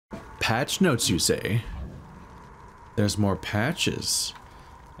Patch notes, you say? There's more patches.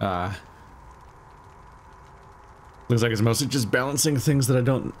 Looks like it's mostly just balancing things that I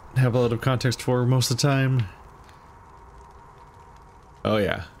don't have a lot of context for most of the time. Oh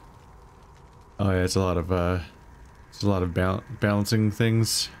yeah. Oh yeah, it's a lot of balancing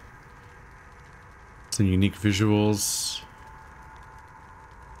things. Some unique visuals.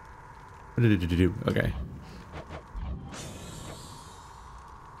 What did it do? Okay.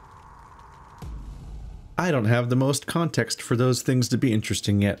 I don't have the most context for those things to be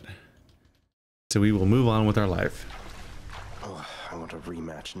interesting yet. So we will move on with our life. Oh, I want a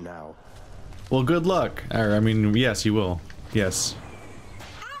rematch now. Well, good luck. Or, I mean, yes, you will. Yes.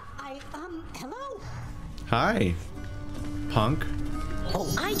 Hello? Hi, punk.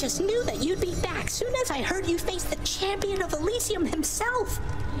 Oh, I just knew that you'd be back soon as I heard you face the champion of Elysium himself.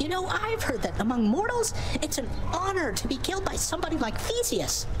 You know, I've heard that among mortals, it's an honor to be killed by somebody like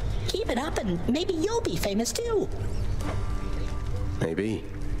Theseus. Keep it up and maybe you'll be famous too. Maybe.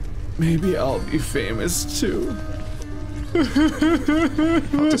 Maybe I'll be famous too.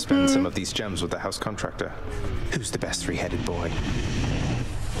 I'll dispense some of these gems with the house contractor. Who's the best three-headed boy?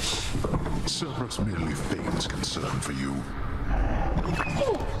 Cerberus merely feigns concern for you.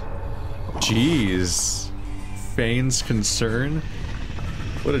 Jeez. Feigns concern?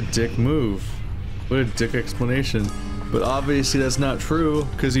 What a dick move. What a dick explanation. But obviously that's not true,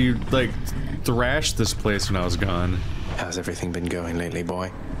 because you, like, thrashed this place when I was gone. How's everything been going lately, boy?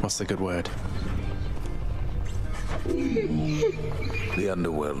 What's the good word? The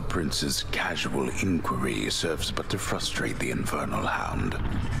Underworld Prince's casual inquiry serves but to frustrate the Infernal Hound,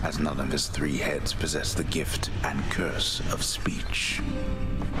 as none of his three heads possess the gift and curse of speech.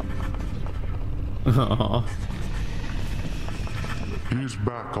 Aww. He's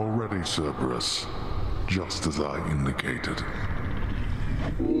back already, Cerberus, just as I indicated.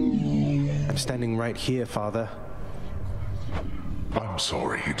 I'm standing right here, Father. I'm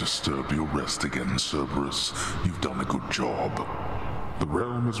sorry he disturbed your rest again, Cerberus. You've done a good job. The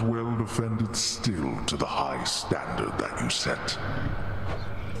realm is well defended still to the high standard that you set.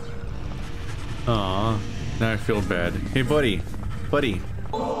 Aw, now I feel bad. Hey, buddy. Buddy.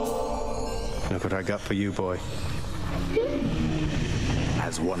 Look what I got for you, boy.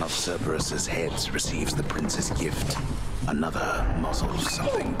 As one of Cerberus's heads receives the prince's gift, another muzzles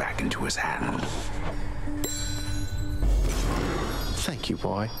something back into his hand. Thank you,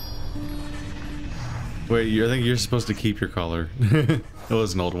 boy. Wait, I think you're supposed to keep your collar. It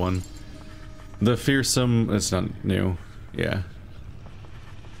was an old one. The fearsome, it's not new. Yeah.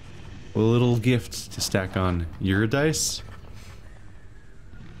 A little gift to stack on your dice.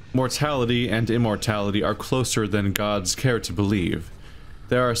 Mortality and immortality are closer than gods care to believe.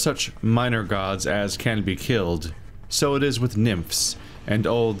 There are such minor gods as can be killed. So it is with nymphs and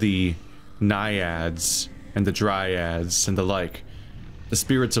all the naiads and the dryads and the like. The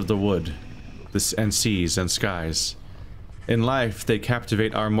spirits of the wood, and seas and skies. In life, they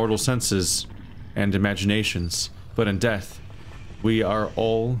captivate our mortal senses and imaginations, but in death, we are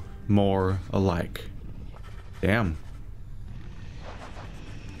all more alike. Damn.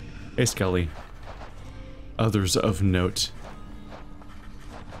 Hey, Skelly. Others of note.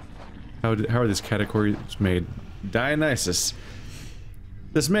 How are these categories made? Dionysus.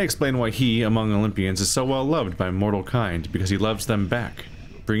 This may explain why he, among Olympians, is so well loved by mortal kind, because he loves them back,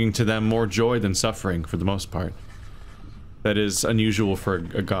 bringing to them more joy than suffering, for the most part. That is unusual for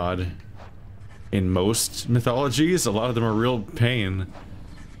a god. In most mythologies, a lot of them are real pain.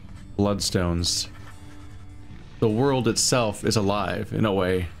 Bloodstones. The world itself is alive, in a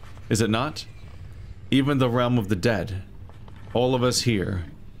way, is it not? Even the realm of the dead. All of us here,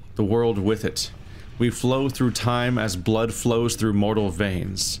 the world with it. We flow through time as blood flows through mortal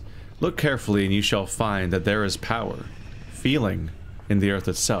veins. Look carefully and you shall find that there is power, feeling, in the earth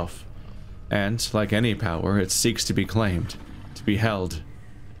itself. And, like any power, it seeks to be claimed, to be held.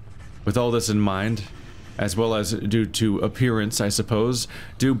 With all this in mind, as well as due to appearance, I suppose,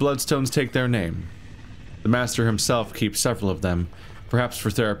 do bloodstones take their name. The master himself keeps several of them, perhaps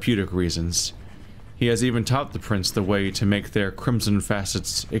for therapeutic reasons. He has even taught the prince the way to make their crimson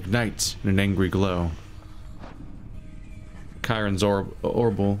facets ignite in an angry glow. Chiron's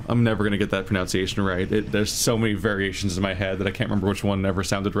Orbital. I'm never going to get that pronunciation right. There's so many variations in my head that I can't remember which one ever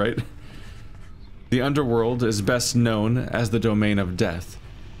sounded right. The Underworld is best known as the domain of death,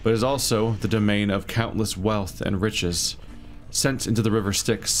 but is also the domain of countless wealth and riches, sent into the river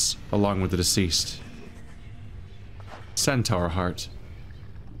Styx along with the deceased. Centaur Heart.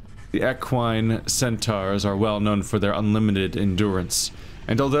 The equine centaurs are well known for their unlimited endurance,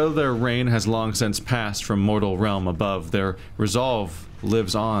 and although their reign has long since passed from mortal realm above, their resolve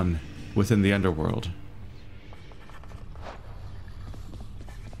lives on within the Underworld.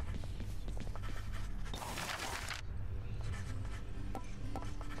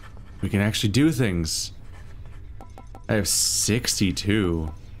 We can actually do things. I have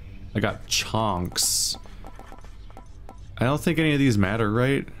 62. I got chonks. I don't think any of these matter,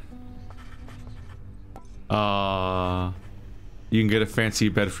 right? You can get a fancy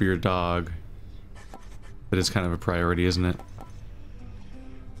bed for your dog. That is kind of a priority, isn't it?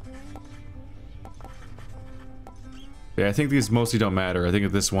 Yeah, I think these mostly don't matter. I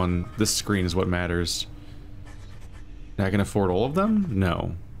think this one, this screen is what matters. I can afford all of them?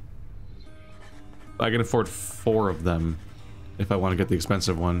 No. I can afford 4 of them if I want to get the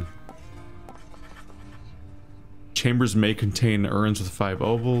expensive one. Chambers may contain urns with 5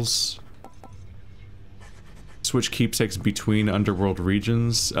 ovals. Switch keepsakes between Underworld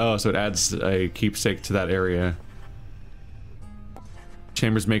regions. Oh, so it adds a keepsake to that area.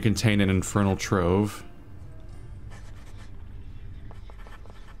 Chambers may contain an infernal trove.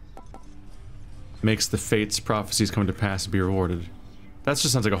 Makes the fates prophecies come to pass and be rewarded. That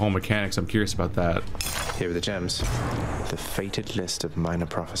just sounds like a whole mechanic, so I'm curious about that. Here are the gems. The fated list of minor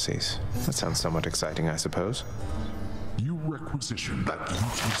prophecies. That sounds somewhat exciting, I suppose. You requisition that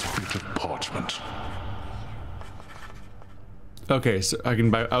useless bit of parchment. Okay, so I can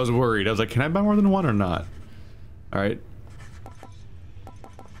buy. I was worried. I was like, can I buy more than one or not? Alright.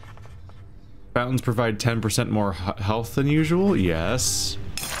 Fountains provide 10% more health than usual? Yes.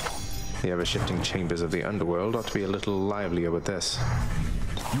 The ever-shifting chambers of the Underworld ought to be a little livelier with this.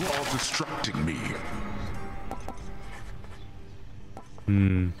 You are distracting me.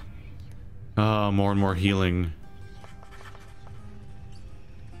 More and more healing.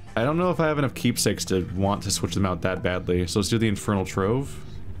 I don't know if I have enough keepsakes to want to switch them out that badly, so let's do the Infernal Trove.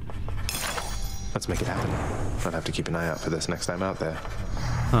 Let's make it happen. I'll have to keep an eye out for this next time out there.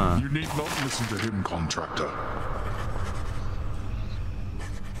 Huh. You need not listen to him, contractor.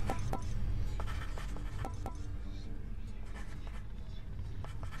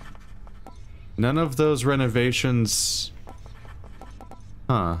 None of those renovations...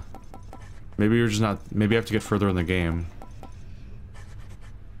 Huh. Maybe you're just not... Maybe I have to get further in the game.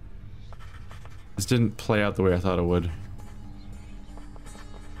 This didn't play out the way I thought it would.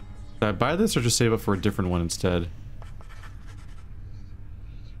 Did I buy this or just save up for a different one instead?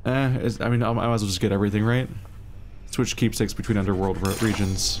 I mean, I might as well just get everything, right? Switch keepsakes between Underworld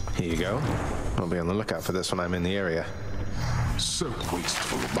regions. Here you go. I'll be on the lookout for this when I'm in the area. So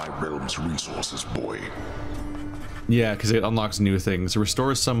wasteful of my realm's resources, boy. Yeah, because it unlocks new things. It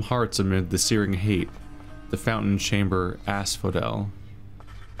restores some hearts amid the searing hate. The Fountain Chamber Asphodel.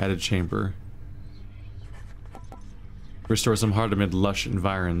 Added chamber. Restore some heart amid lush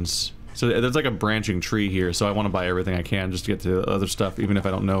environs. So there's like a branching tree here, so I want to buy everything I can just to get to the other stuff, even if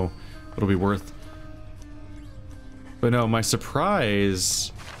I don't know what it'll be worth. But no, my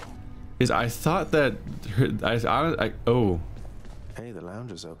surprise is I thought that... oh. Hey, the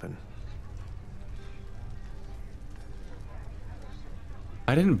lounge is open.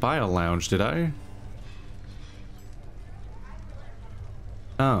 I didn't buy a lounge, did I?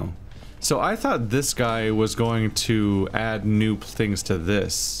 Oh. So I thought this guy was going to add new things to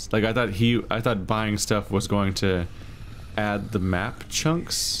this. Like I thought buying stuff was going to add the map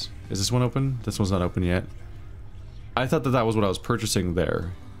chunks. Is this one open? This one's not open yet. I thought that was what I was purchasing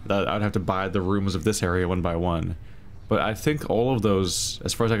there. That I'd have to buy the rooms of this area one by one. But I think all of those,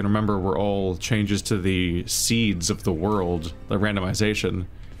 as far as I can remember, were all changes to the seeds of the world, the randomization.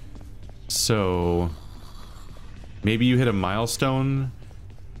 So maybe you hit a milestone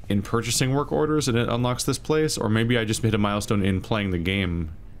in purchasing work orders and it unlocks this place, or maybe I just hit a milestone in playing the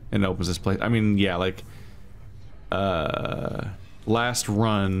game and it opens this place. I mean, yeah, like last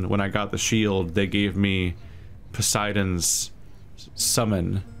run when I got the shield, they gave me Poseidon's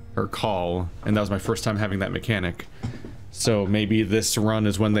summon or call, and that was my first time having that mechanic. So maybe this run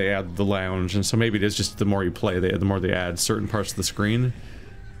is when they add the lounge, and so maybe it is just the more you play, the more they add certain parts of the screen,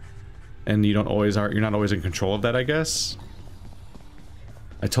 and you're not always in control of that, I guess.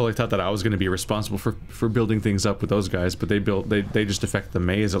 I totally thought that I was going to be responsible for building things up with those guys, but they just affect the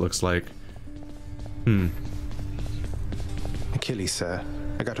maze, it looks like. Achilles, sir.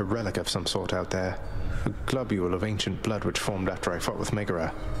 I got a relic of some sort out there. A globule of ancient blood which formed after I fought with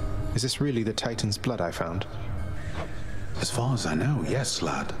Megara. Is this really the Titan's blood I found? As far as I know, yes,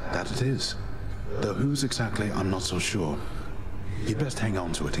 lad, that it is. Though whose exactly, I'm not so sure. You'd best hang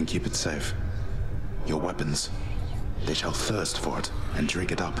on to it and keep it safe. Your weapons, they shall thirst for it and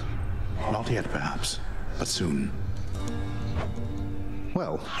drink it up. Not yet, perhaps, but soon.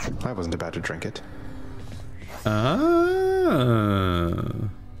 Well, I wasn't about to drink it.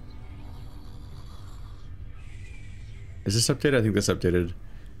 Is this updated? I think this updated.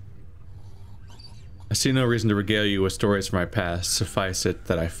 I see no reason to regale you with stories from my past. Suffice it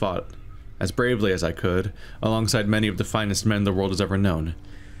that I fought as bravely as I could, alongside many of the finest men the world has ever known.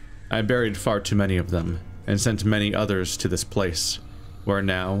 I buried far too many of them, and sent many others to this place, where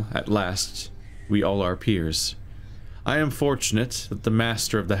now, at last, we all are peers. I am fortunate that the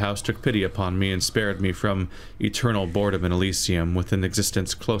master of the house took pity upon me and spared me from eternal boredom in Elysium with an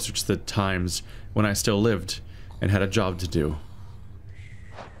existence closer to the times when I still lived and had a job to do.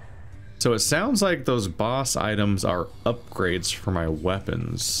 So it sounds like those boss items are upgrades for my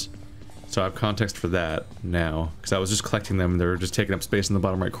weapons. So I have context for that now, because I was just collecting them. They were just taking up space in the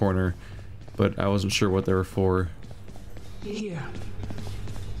bottom right corner, but I wasn't sure what they were for. Here.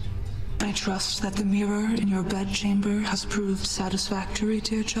 I trust that the mirror in your bedchamber has proved satisfactory,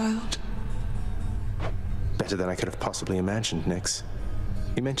 dear child. Better than I could have possibly imagined, Nyx.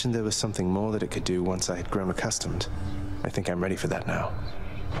 You mentioned there was something more that it could do once I had grown accustomed. I think I'm ready for that now.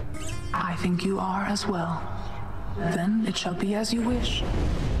 I think you are as well. Then it shall be as you wish.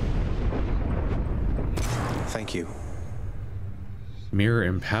 Thank you. Mirror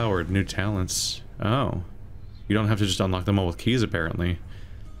empowered new talents. Oh. You don't have to just unlock them all with keys, apparently.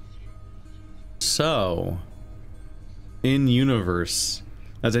 So, in universe,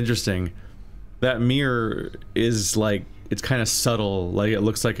 that's interesting. That mirror is like, it's kind of subtle. Like, it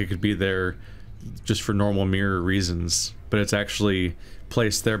looks like it could be there just for normal mirror reasons, but it's actually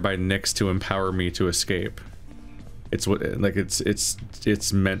placed there by Nyx to empower me to escape. It's what, like,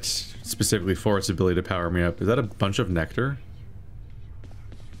 it's meant specifically for its ability to power me up. Is that a bunch of nectar?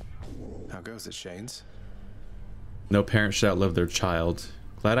 How goes it, Shanes? No parent should outlive their child.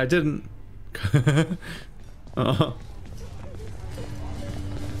 Glad I didn't.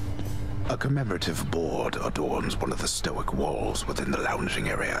 A commemorative board adorns one of the stoic walls within the lounging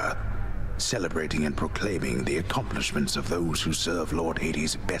area, celebrating and proclaiming the accomplishments of those who serve Lord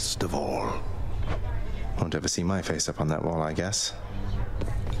Hades best of all. Won't ever see my face up on that wall, I guess.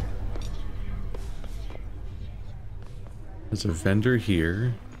 There's a vendor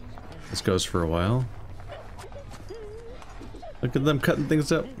here. This goes for a while. Look at them cutting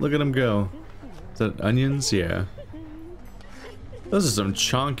things up. Look at them go. Is that onions? Yeah. Those are some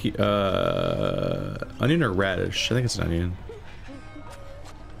chonky, onion or radish? I think it's an onion.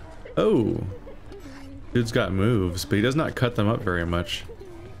 Oh. Dude's got moves, but he does not cut them up very much.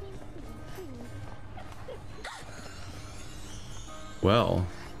 Well,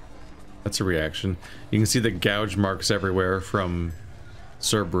 that's a reaction. You can see the gouge marks everywhere from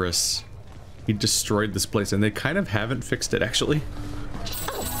Cerberus. He destroyed this place, and they kind of haven't fixed it, actually.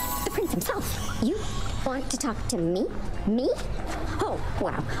 Oh, the prince himself. You want to talk to me? Me? Oh,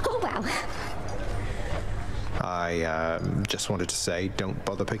 wow. Oh, wow. I just wanted to say, don't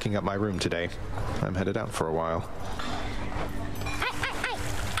bother picking up my room today. I'm headed out for a while. I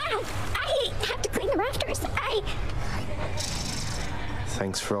have to clean the rafters.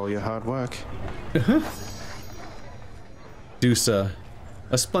 Thanks for all your hard work. Dusa.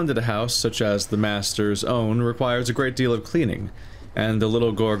 A splendid house, such as the Master's own, requires a great deal of cleaning, and the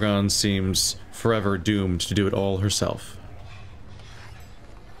little Gorgon seems forever doomed to do it all herself.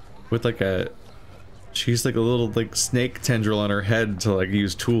 With like a... She's like a little like snake tendril on her head to like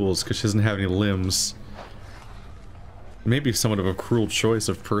use tools, because she doesn't have any limbs. Maybe somewhat of a cruel choice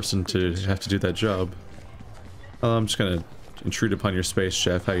of person to have to do that job. I'm just gonna intrude upon your space,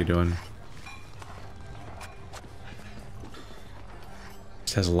 Chef. How you doing?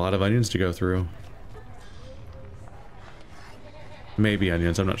 Has a lot of onions to go through. Maybe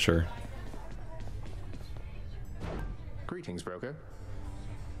onions, I'm not sure. Greetings, broker.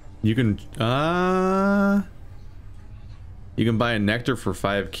 You can you can buy a nectar for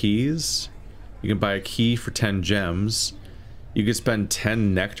 5 keys. You can buy a key for 10 gems. You can spend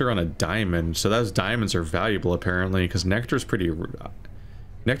 10 nectar on a diamond. So those diamonds are valuable apparently, because nectar's pretty rare.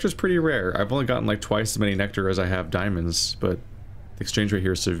 I've only gotten like twice as many nectar as I have diamonds, but the exchange rate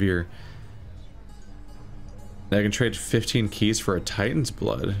here is severe. I can trade 15 keys for a Titan's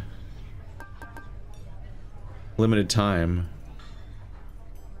blood. Limited time.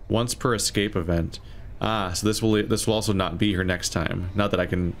 Once per escape event. Ah, so this will also not be here next time. Not that I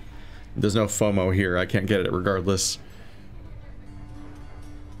can. There's no FOMO here. I can't get it regardless.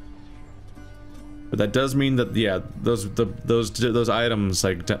 But that does mean that yeah, those items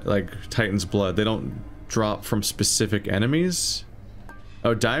like Titan's blood, they don't drop from specific enemies.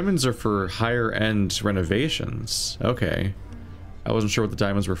 Oh, diamonds are for higher end renovations. Okay. I wasn't sure what the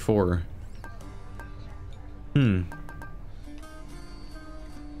diamonds were for.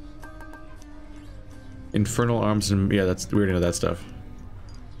 Infernal arms and yeah, we already know that stuff.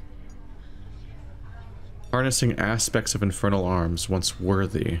 Harnessing aspects of infernal arms once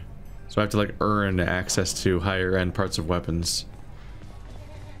worthy. So I have to like earn access to higher end parts of weapons.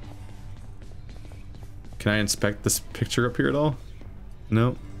 Can I inspect this picture up here at all?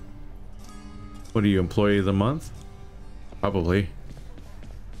 No. What are you, employee of the month? Probably.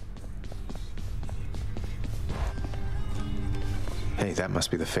 Hey, that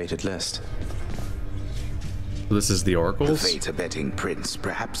must be the fated list. This is the oracles? The fate-abetting prince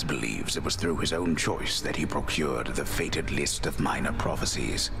perhaps believes it was through his own choice that he procured the fated list of minor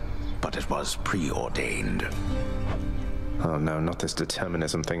prophecies, but it was preordained. Oh no, not this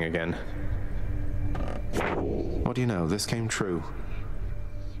determinism thing again. What do you know? This came true.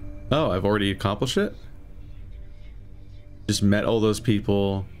 Oh, I've already accomplished it? Just met all those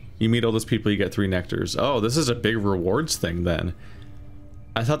people. You meet all those people, you get 3 nectars. Oh, this is a big rewards thing then.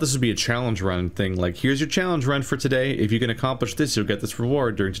 I thought this would be a challenge run thing, like here's your challenge run for today. If you can accomplish this, you'll get this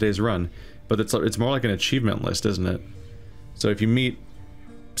reward during today's run. But it's more like an achievement list, isn't it? So if you meet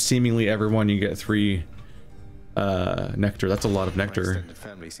seemingly everyone, you get 3 nectar. That's a lot of nectar. My extended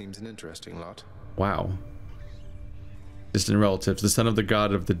family seems an interesting lot. Wow. Distant relatives. The son of the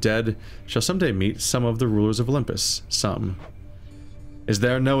god of the dead shall someday meet some of the rulers of Olympus. Some. Is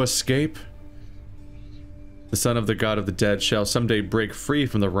there no escape? The son of the god of the dead shall someday break free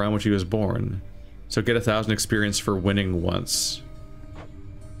from the realm which he was born. So get 1,000 experience for winning once.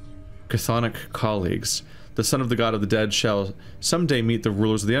 Chthonic colleagues. The son of the god of the dead shall someday meet the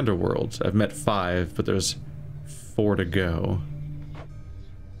rulers of the Underworld. I've met 5, but there's 4 to go.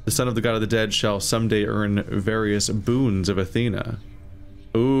 The son of the god of the dead shall someday earn various boons of Athena.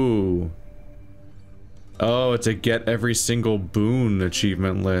 Ooh. Oh, it's a get every single boon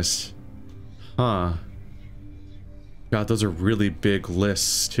achievement list. Huh. God, those are really big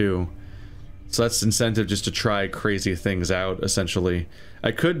lists, too. So that's incentive just to try crazy things out, essentially.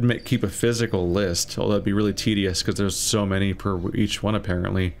 I could keep a physical list, although it'd be really tedious because there's so many per each one,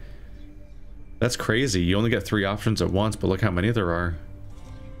 apparently. That's crazy. You only get 3 options at once, but look how many there are.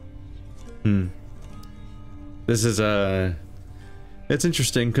 This is, it's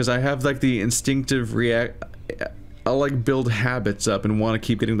interesting, because I have, like, the instinctive I'll like build habits up and want to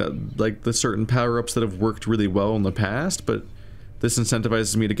keep getting that, like the certain power-ups that have worked really well in the past, but this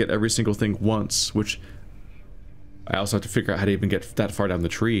incentivizes me to get every single thing once, which I also have to figure out how to even get that far down the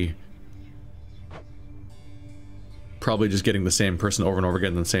tree. Probably just getting the same person over and over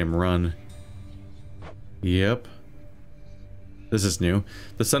again in the same run. Yep. This is new.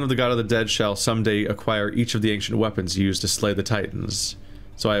 The son of the god of the dead shall someday acquire each of the ancient weapons used to slay the Titans.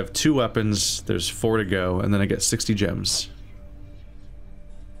 So I have 2 weapons, there's 4 to go, and then I get 60 gems.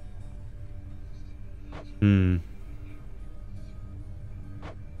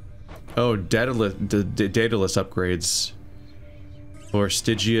 Oh, Daedalus upgrades for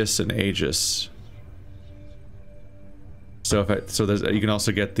Stygius and Aegis. So you can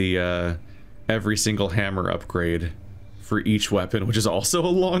also get the every single hammer upgrade for each weapon, which is also a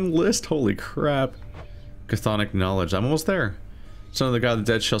long list. Holy crap. Chthonic knowledge. I'm almost there. Son of the god of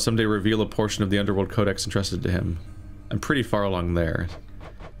the dead shall someday reveal a portion of the Underworld Codex entrusted to him. I'm pretty far along there.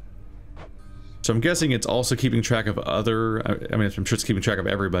 So I'm guessing it's also keeping track of other... I mean, I'm sure it's keeping track of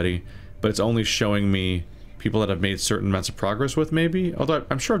everybody, but it's only showing me people that I've made certain amounts of progress with, maybe? Although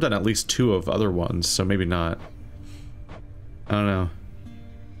I'm sure I've done at least 2 of other ones, so maybe not. I don't know.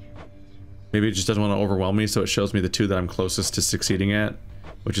 Maybe it just doesn't want to overwhelm me, so it shows me the 2 that I'm closest to succeeding at,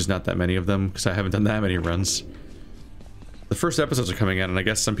 which is not that many of them, because I haven't done that many runs. The first episodes are coming out, and I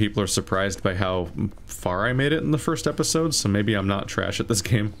guess some people are surprised by how far I made it in the first episode, so maybe I'm not trash at this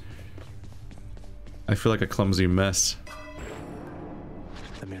game. I feel like a clumsy mess.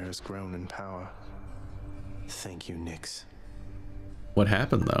 The mirror's grown in power. Thank you, Nyx. What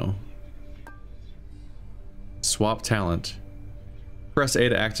happened, though? Swap talent. Press A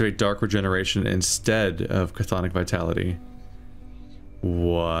to activate Dark Regeneration instead of Chthonic Vitality.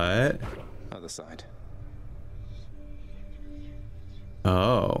 What? Other side.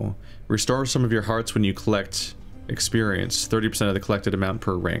 Oh. Restore some of your hearts when you collect experience. 30% of the collected amount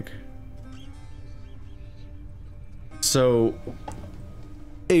per rank. So,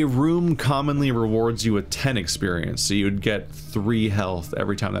 a room commonly rewards you with 10 experience, so you'd get 3 health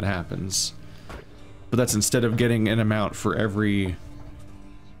every time that happens. But that's instead of getting an amount for every...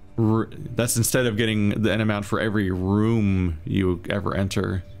 That's instead of getting an amount for every room you ever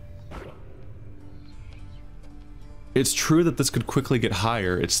enter. It's true that this could quickly get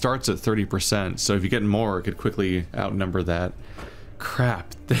higher. It starts at 30%, so if you get more, it could quickly outnumber that.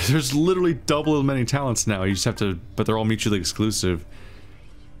 Crap. There's literally double as many talents now. You just have to... But they're all mutually exclusive.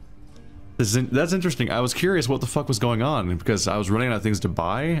 That's interesting. I was curious what the fuck was going on because I was running out of things to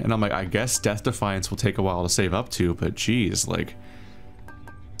buy, and I'm like, I guess Death Defiance will take a while to save up to, but geez, like,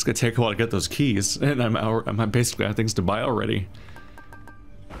 it's gonna take a while to get those keys, and I'm basically out of things to buy already.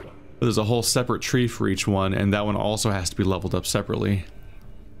 There's a whole separate tree for each one, and that one also has to be leveled up separately.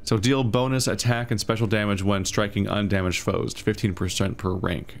 So deal bonus attack and special damage when striking undamaged foes, 15% per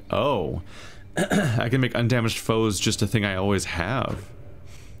rank. Oh, I can make undamaged foes just a thing I always have.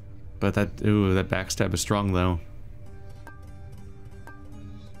 But that backstab is strong though.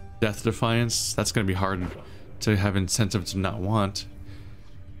 Death Defiance, that's gonna be hard to have incentive to not want.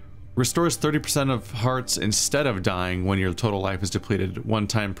 Restores 30% of hearts instead of dying when your total life is depleted 1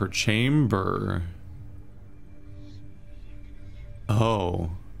 time per chamber. Oh.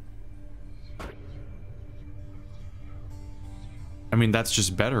 I mean, that's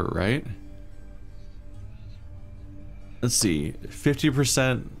just better, right? Let's see,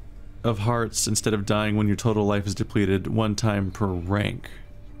 50% of hearts instead of dying when your total life is depleted 1 time per rank.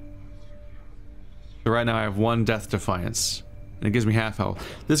 So right now I have 1 Death Defiance, and it gives me half health.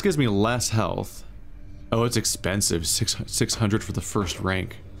 This gives me less health. Oh, it's expensive, 600 for the first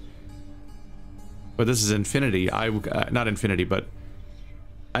rank. But this is infinity. Not infinity, but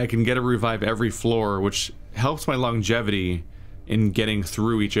I can get a revive every floor, which helps my longevity in getting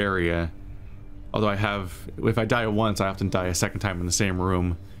through each area. Although if I die once, I often die a second time in the same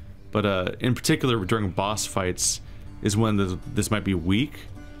room. But in particular during boss fights is when this might be weak,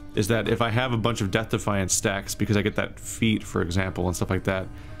 is that if I have a bunch of Death Defiance stacks because I get that feat, for example, and stuff like that,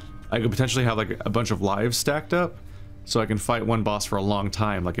 I could potentially have like a bunch of lives stacked up, so I can fight one boss for a long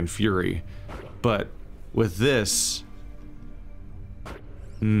time, like in Fury. But with this...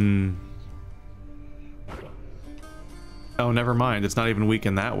 Oh, never mind, it's not even weak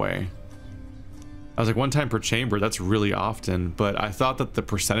in that way. I was like, 1 time per chamber, that's really often, but I thought that the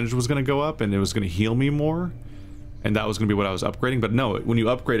percentage was going to go up and it was going to heal me more, and that was going to be what I was upgrading, but no, when you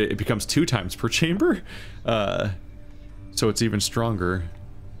upgrade it, it becomes 2 times per chamber, so it's even stronger.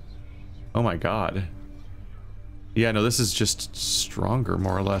 Oh my god. Yeah, no, this is just stronger,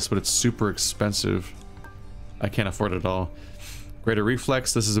 more or less, but it's super expensive. I can't afford it at all. Greater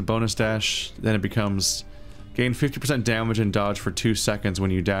reflex, this is a bonus dash, then it becomes gain 50% damage and dodge for 2 seconds when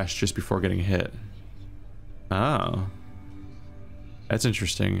you dash just before getting hit. Oh. That's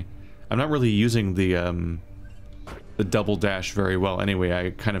interesting. I'm not really using the double dash very well anyway.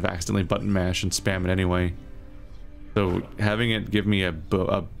 I kind of accidentally button mash and spam it anyway. So having it give me a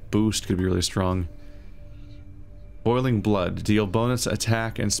boost could be really strong. Boiling Blood. Deal bonus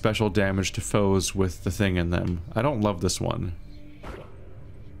attack and special damage to foes with the thing in them. I don't love this one.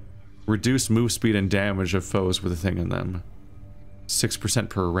 Reduce move speed and damage of foes with the thing in them. 6%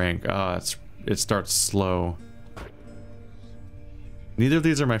 per rank. Ah, it starts slow. Neither of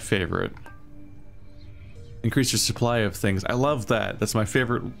these are my favorite. Increase your supply of things. I love that. That's my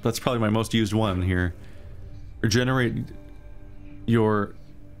favorite. That's probably my most used one here. Regenerate your...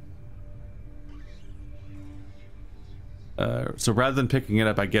 so rather than picking it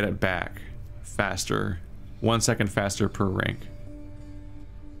up, I get it back faster. 1 second faster per rank.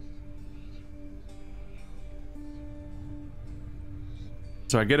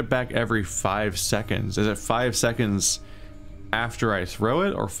 So I get it back every 5 seconds. Is it 5 seconds after I throw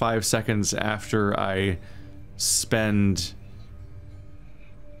it, or 5 seconds after I spend...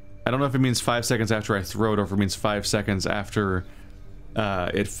 I don't know if it means 5 seconds after I throw it, or if it means 5 seconds after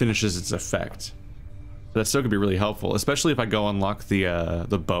it finishes its effect. That still could be really helpful, especially if I go unlock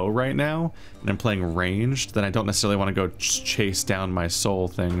the bow right now, and I'm playing ranged, then I don't necessarily want to go chase down my soul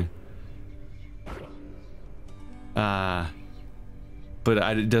thing. But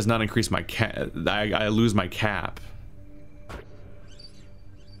it does not increase my cap. I lose my cap.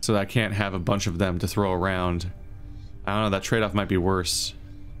 So I can't have a bunch of them to throw around. I don't know, that trade-off might be worse.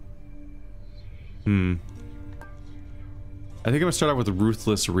 I think I'm gonna start out with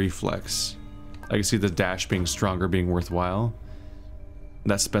Ruthless Reflex. I can see the dash being stronger being worthwhile.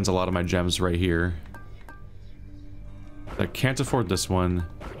 That spends a lot of my gems right here. I can't afford this one.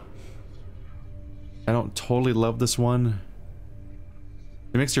 I don't totally love this one.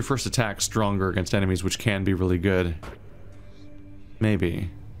 It makes your first attack stronger against enemies, which can be really good. Maybe.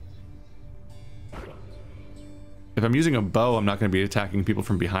 If I'm using a bow, I'm not going to be attacking people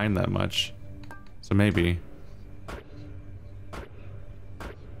from behind that much. So maybe.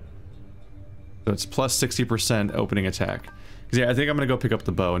 So it's plus 60% opening attack. Because yeah, I think I'm going to go pick up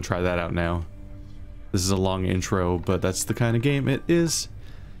the bow and try that out now. This is a long intro, but that's the kind of game it is.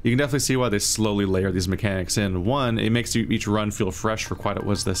 You can definitely see why they slowly layer these mechanics in. One, it makes each run feel fresh for quite...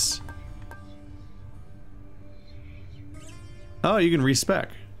 What's this? Oh, you can respec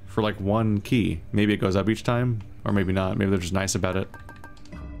for like 1 key. Maybe it goes up each time, or maybe not. Maybe they're just nice about it.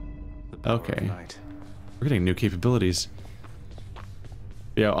 Okay. We're getting new capabilities.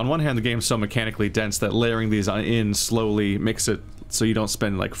 Yeah, on one hand, the game's so mechanically dense that layering these in slowly makes it so you don't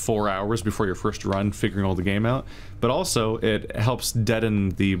spend like 4 hours before your first run figuring all the game out. But also, it helps deaden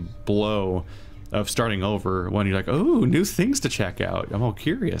the blow of starting over when you're like, oh, new things to check out. I'm all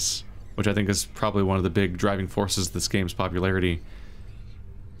curious. Which I think is probably one of the big driving forces of this game's popularity.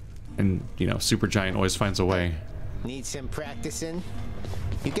 And, you know, Supergiant always finds a way. Need some practicing?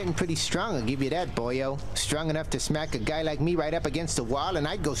 You're getting pretty strong, I'll give you that, boyo. Strong enough to smack a guy like me right up against the wall and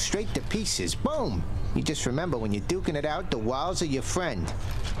I'd go straight to pieces. Boom! You just remember, when you're duking it out, the walls are your friend.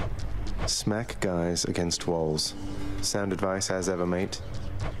 Smack guys against walls. Sound advice as ever, mate.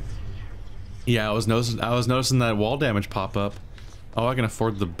 Yeah, I was noticing that wall damage pop up. Oh, I can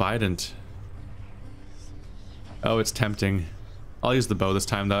afford the Bident. Oh, it's tempting. I'll use the bow this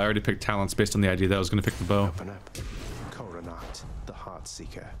time, though. I already picked talents based on the idea that I was going to pick the bow. Open up. Coronacht, the Heart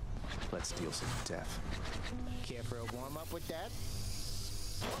Seeker. Let's deal some death. Care for a warm-up with that?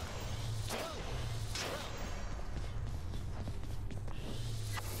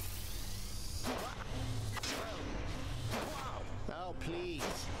 Oh, please.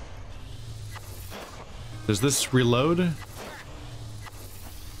 Does this reload?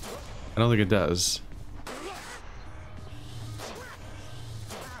 I don't think it does.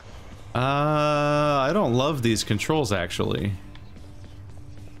 I don't love these controls, actually.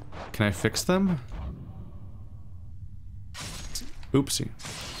 Can I fix them? Oopsie.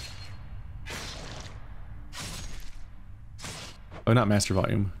 Oh, not master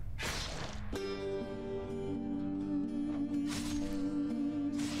volume.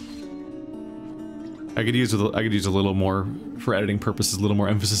 I could use a little more, for editing purposes, a little more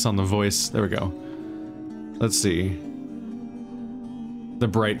emphasis on the voice. There we go. Let's see. The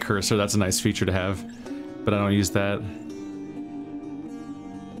bright cursor, that's a nice feature to have, but I don't use that.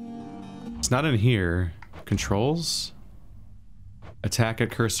 It's not in here. Controls? Attack at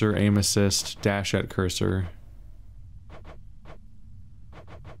cursor, aim assist, dash at cursor.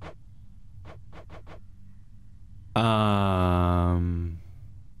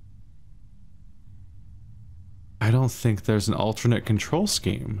 I don't think there's an alternate control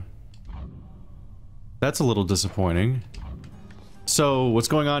scheme. That's a little disappointing. So what's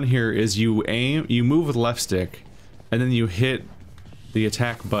going on here is you move with left stick, and then you hit the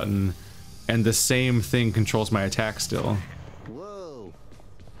attack button, and the same thing controls my attack still. Whoa.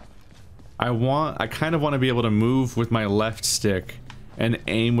 I kind of want to be able to move with my left stick and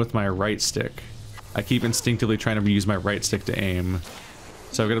aim with my right stick. I keep instinctively trying to use my right stick to aim.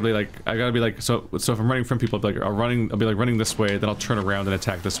 So I gotta be like, so if I'm running from people, I'll be like running this way, then I'll turn around and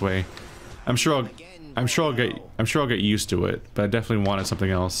attack this way. I'm sure I'll get used to it, but I definitely wanted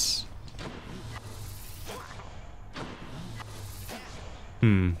something else.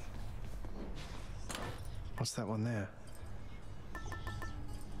 What's that one there?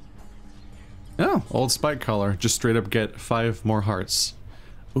 Oh, old spike collar. Just straight up get 5 more hearts.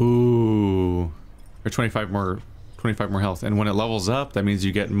 Ooh. Or 25 more health. And when it levels up, that means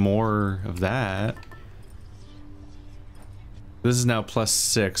you get more of that. This is now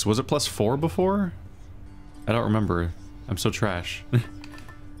 +6. Was it +4 before? I don't remember. I'm so trash.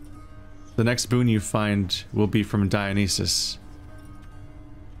 The next boon you find will be from Dionysus.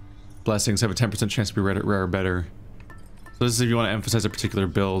 Blessings have a 10% chance to be rare or better. So this is if you want to emphasize a particular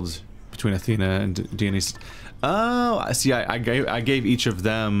build between Athena and Dionysus. Oh, I see. I gave each of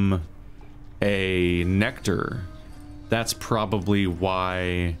them a nectar. That's probably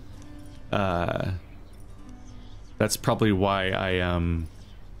why. That's probably why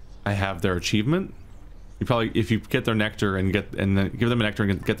I have their achievement. You probably, if you get their nectar and then give them a nectar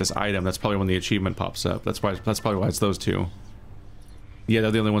and get this item, that's probably when the achievement pops up. That's probably why it's those two. Yeah,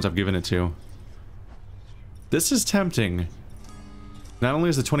 they're the only ones I've given it to. This is tempting. Not only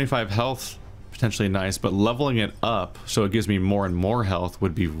is the 25 health potentially nice, but leveling it up so it gives me more and more health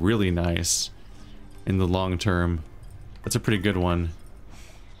would be really nice in the long term. That's a pretty good one.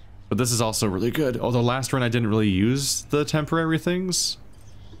 But this is also really good. Although last run I didn't really use the temporary things.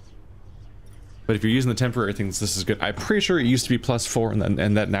 But if you're using the temporary things, this is good. I'm pretty sure it used to be +4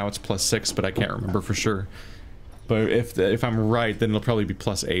 and that now it's +6, but I can't remember for sure. But if I'm right, then it'll probably be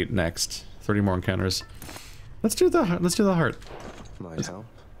 +8 next. 30 more encounters. Let's do the heart. Might help.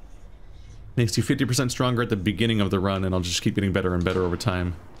 Makes you 50% stronger at the beginning of the run, and I'll just keep getting better and better over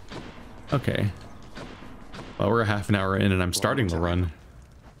time. Okay. Well, we're a half an hour in, and I'm starting the run.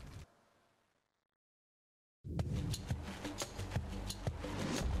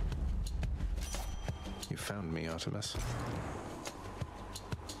 You found me, Artemis.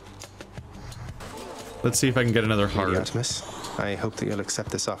 Let's see if I can get another Lady heart. Artemis, I hope that you'll accept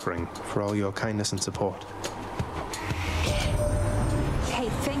this offering for all your kindness and support. Hey,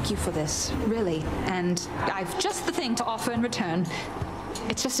 thank you for this, really. And I've just the thing to offer in return.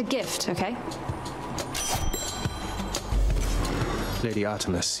 It's just a gift, okay? Lady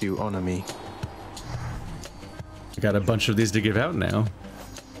Artemis, you honor me. I got a bunch of these to give out now.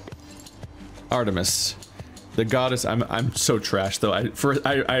 Artemis, the goddess. I'm so trash though. When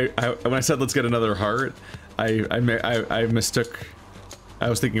I said let's get another heart, I mistook. I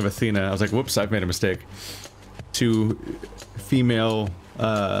was thinking of Athena. I was like, whoops, I've made a mistake. Two female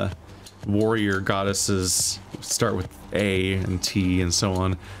warrior goddesses start with A and T and so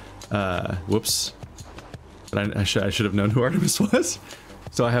on. Whoops. But I should have known who Artemis was.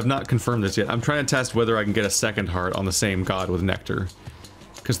 So I have not confirmed this yet. I'm trying to test whether I can get a second heart on the same god with nectar.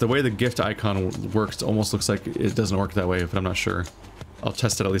 Because the way the gift icon works almost looks like it doesn't work that way, but I'm not sure. I'll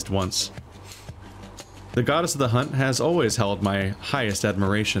test it at least once. The goddess of the hunt has always held my highest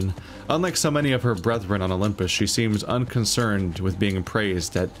admiration. Unlike so many of her brethren on Olympus, she seems unconcerned with being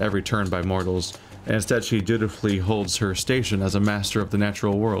praised at every turn by mortals, and instead she dutifully holds her station as a master of the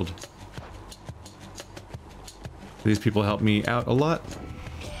natural world. These people help me out a lot.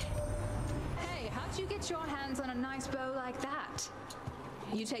 Hey, how'd you get your hands on a nice bow like that?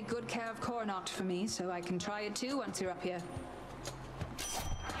 You take good care of Coronacht for me, so I can try it too once you're up here.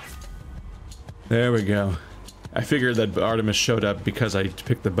 There we go. I figured that Artemis showed up because I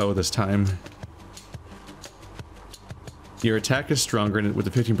picked the bow this time. Your attack is stronger with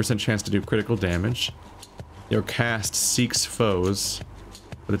a 15% chance to do critical damage. Your cast seeks foes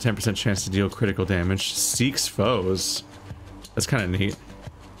with a 10% chance to deal critical damage. Seeks foes? That's kind of neat.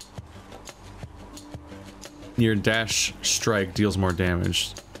 Your dash strike deals more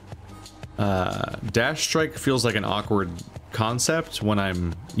damage. Dash strike feels like an awkward concept when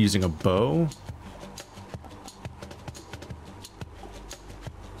I'm using a bow.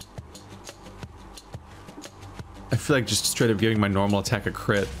 I feel like just straight up giving my normal attack a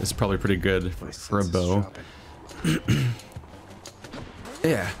crit is probably pretty good for a bow.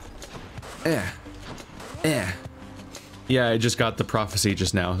 Yeah. Yeah, I just got the prophecy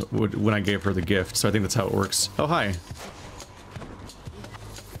just now when I gave her the gift, so I think that's how it works. Oh, hi.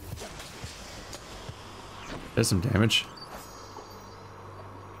 There's some damage.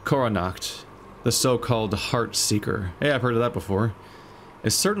 Coronacht, the so-called Heart Seeker. Hey, I've heard of that before.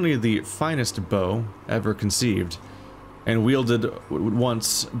 Is certainly the finest bow ever conceived, and wielded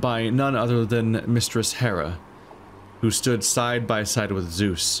once by none other than Mistress Hera, who stood side by side with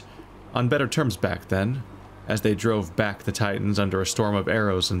Zeus, on better terms back then, as they drove back the Titans under a storm of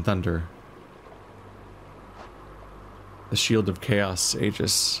arrows and thunder. The Shield of Chaos,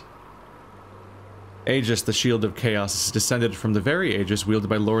 Aegis. Aegis, the Shield of Chaos, is descended from the very Aegis wielded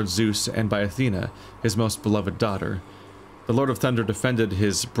by Lord Zeus and by Athena, his most beloved daughter. The Lord of Thunder defended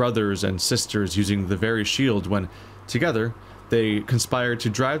his brothers and sisters using the very shield when, together, they conspired to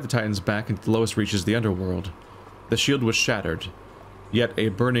drive the Titans back into the lowest reaches of the Underworld. The shield was shattered, yet a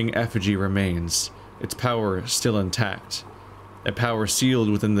burning effigy remains, its power still intact. A power sealed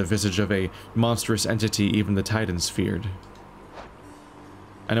within the visage of a monstrous entity even the Titans feared.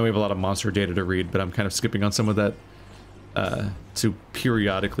 I know we have a lot of monster data to read, but I'm kind of skipping on some of that to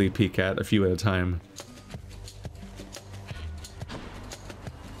periodically peek at a few at a time.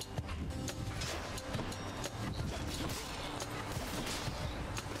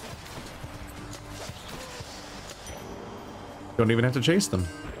 Don't even have to chase them.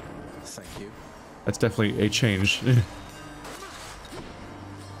 Thank you. That's definitely a change.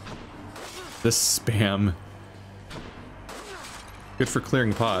 This spam. Good for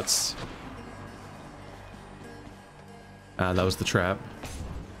clearing pots. Ah, that was the trap.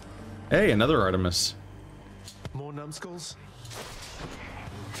 Hey, another Artemis. More numbskulls?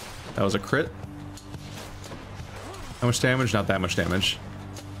 That was a crit. How much damage? Not that much damage.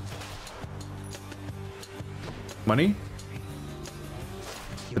 Money?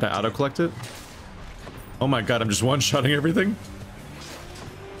 Did I auto-collect it? Oh my god, I'm just one-shotting everything?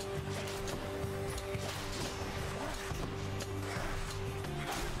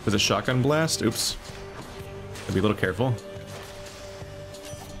 Was it shotgun blast? Oops. Gotta be a little careful.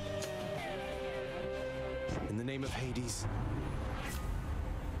 In the name of Hades.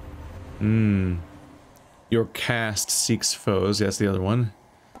 Your cast seeks foes. Yeah, that's the other one.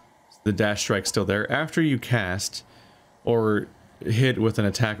 The dash strike's still there. After you cast, or hit with an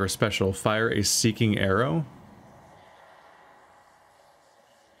attack or special, fire a seeking arrow.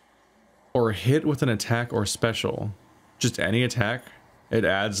 Or hit with an attack or special. Just any attack. It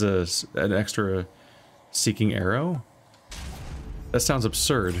adds an extra seeking arrow? That sounds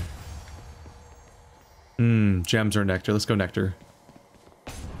absurd. Gems or nectar? Let's go nectar.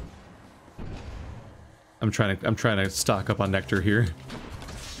 I'm trying to stock up on nectar here.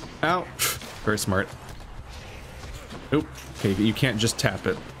 Ow! Very smart. Oop. Okay, you can't just tap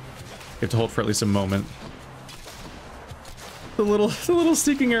it. You have to hold for at least a moment. The little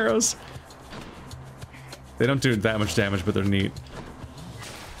seeking arrows. They don't do that much damage, but they're neat.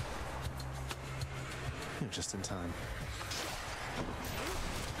 You're just in time.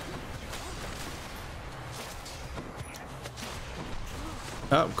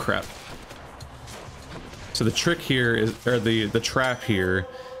 Oh crap. So the trick here is, or the trap here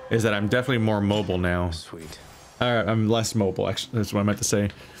is that I'm definitely more mobile now. Sweet. I'm less mobile, actually. That's what I meant to say.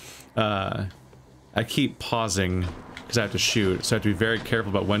 I keep pausing because I have to shoot, so I have to be very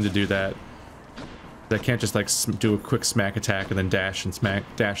careful about when to do that. I can't just like do a quick smack attack and then dash and smack,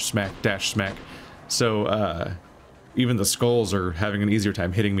 dash, smack, dash, smack. So even the skulls are having an easier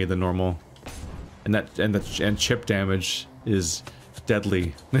time hitting me than normal, and chip damage is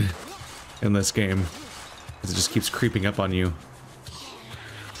deadly in this game. It just keeps creeping up on you.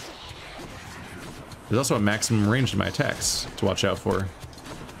 There's also a maximum range in my attacks to watch out for.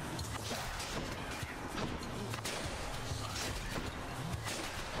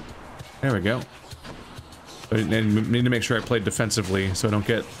 There we go. I need to make sure I play defensively so I don't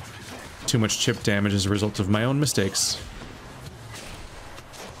get too much chip damage as a result of my own mistakes.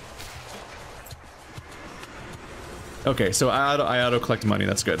 Okay, so I auto collect money.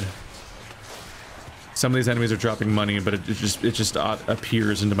 That's good. Some of these enemies are dropping money, but it just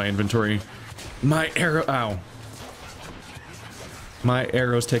appears into my inventory. My arrow, ow. My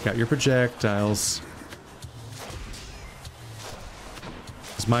arrows take out your projectiles.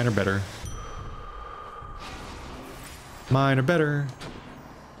 'Cause mine are better. Mine are better.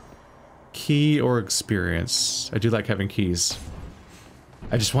 Key or experience? I do like having keys.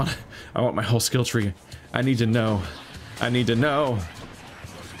 I want my whole skill tree. I need to know. I need to know.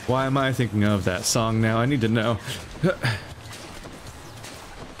 Why am I thinking of that song now? I need to know.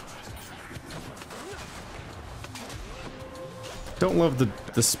 Don't love the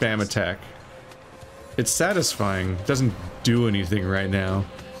spam attack. It's satisfying. It doesn't do anything right now.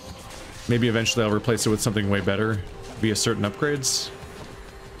 Maybe eventually I'll replace it with something way better via certain upgrades.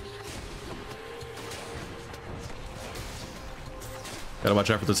 Gotta watch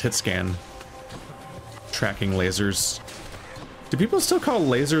out for those hit scan tracking lasers. Do people still call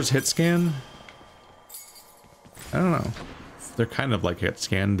lasers hit scan? I don't know. They're kind of like hit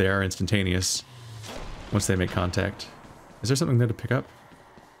scan. They are instantaneous once they make contact. Is there something there to pick up?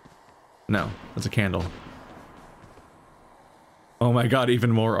 No, that's a candle. Oh my god,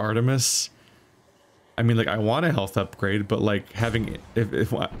 even more Artemis. I mean, like, I want a health upgrade, but like having,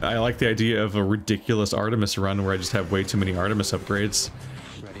 if I like the idea of a ridiculous Artemis run where I just have way too many Artemis upgrades.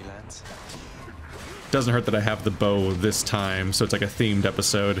 Ready, lads? Doesn't hurt that I have the bow this time, so it's like a themed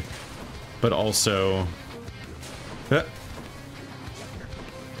episode, but also...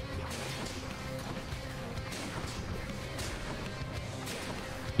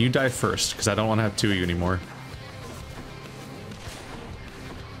 You die first, because I don't want to have two of you anymore.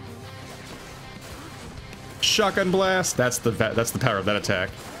 Shotgun blast! That's the power of that attack.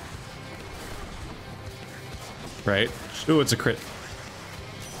 Right? Ooh, it's a crit.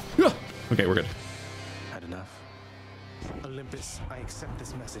 Okay, we're good. Had enough. Olympus, I accept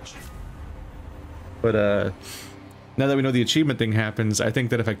this message. But now that we know the achievement thing happens, I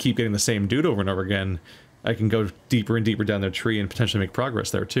think that if I keep getting the same dude over and over again, I can go deeper and deeper down their tree and potentially make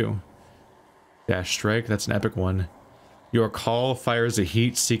progress there too. Dash strike, that's an epic one. Your call fires a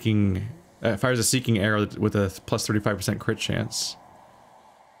seeking arrow with a plus 35% crit chance.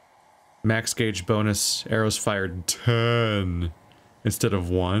 Max gauge bonus, arrows fired 10 instead of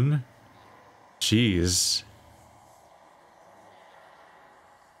 1. Jeez.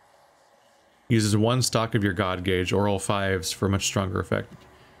 Uses 1 stock of your god gauge or all 5s for a much stronger effect.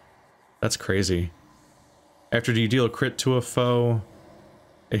 That's crazy. After you deal a crit to a foe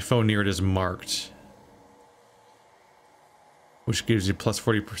near it is marked, which gives you plus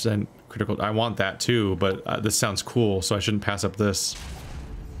 40% critical. I want that too, but this sounds cool, so I shouldn't pass up this.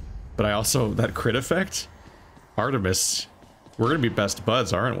 But I also, that crit effect? Artemis, we're gonna be best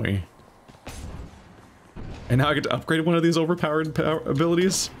buds, aren't we? And now I get to upgrade one of these overpowered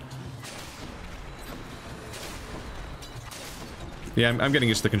abilities? Yeah, I'm getting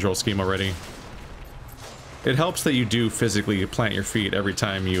used to the control scheme already. It helps that you do physically plant your feet every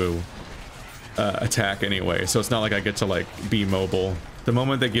time you attack anyway, so it's not like I get to like be mobile. The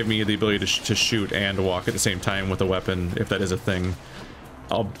moment they give me the ability to shoot and walk at the same time with a weapon, if that is a thing,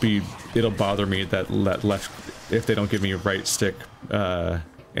 it'll bother me that left, if they don't give me right stick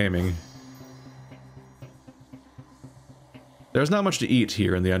aiming. There's not much to eat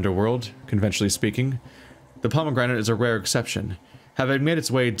here in the Underworld, conventionally speaking. The pomegranate is a rare exception, having made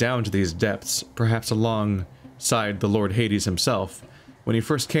its way down to these depths, perhaps alongside the Lord Hades himself, when he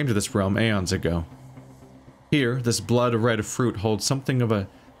first came to this realm aeons ago. Here, this blood-red fruit holds something of a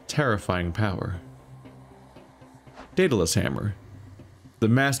terrifying power. Daedalus Hammer. The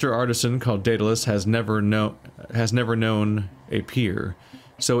master artisan called Daedalus has never known a peer,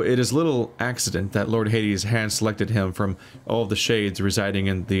 so it is little accident that Lord Hades hand-selected him from all the shades residing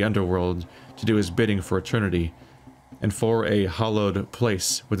in the Underworld to do his bidding for eternity, and for a hallowed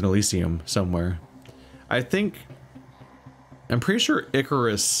place within Elysium somewhere. I'm pretty sure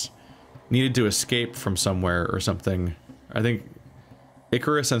Icarus needed to escape from somewhere or something. I think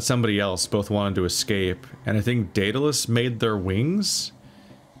Icarus and somebody else both wanted to escape, and I think Daedalus made their wings,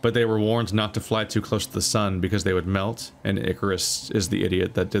 but they were warned not to fly too close to the sun because they would melt, and Icarus is the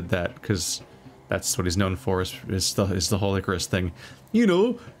idiot that did that, because that's what he's known for, is the whole Icarus thing. You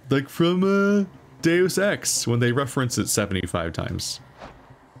know, like from Deus Ex, when they reference it 75 times.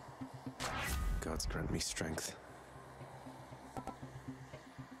 Gods grant me strength.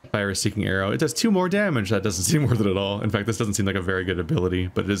 Pyre seeking arrow. It does 2 more damage. That doesn't seem worth it at all. In fact, this doesn't seem like a very good ability,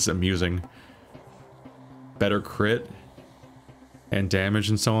 but it is amusing. Better crit and damage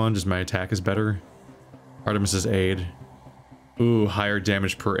and so on. Just my attack is better. Artemis's aid. Ooh, higher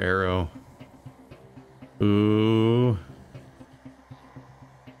damage per arrow. Ooh.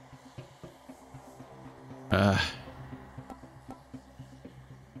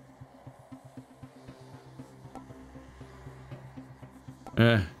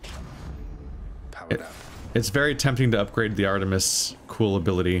 It's very tempting to upgrade the Artemis cool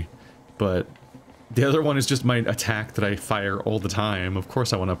ability, but the other one is just my attack that I fire all the time. Of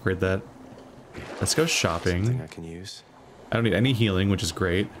course I want to upgrade that. Let's go shopping. Something I can use. I don't need any healing, which is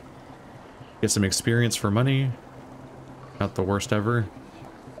great. Get some experience for money. Not the worst ever.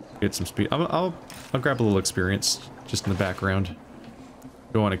 Get some speed. I'll grab a little experience just in the background.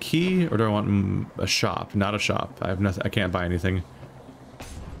 Do I want a key or do I want a shop? Not a shop. I have nothing. I can't buy anything.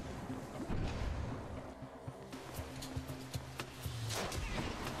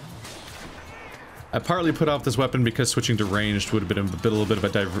 I partly put off this weapon because switching to ranged would have been a little bit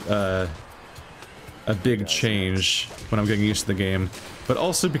of a big change when I'm getting used to the game, but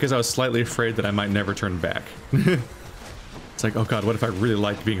also because I was slightly afraid that I might never turn back. It's like, oh god, what if I really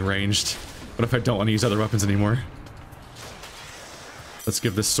like being ranged? What if I don't want to use other weapons anymore? Let's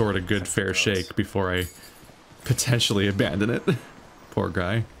give this sword a good fair shake before I potentially abandon it. Poor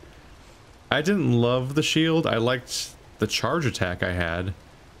guy. I didn't love the shield. I liked the charge attack I had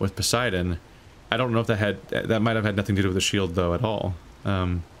with Poseidon. I don't know if that might have had nothing to do with the shield though at all.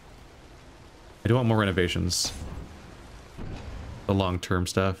 I do want more renovations. The long-term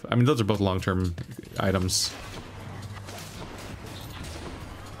stuff. I mean, those are both long-term items.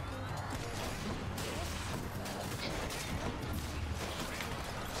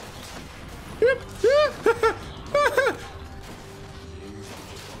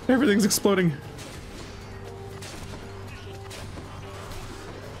 Everything's exploding.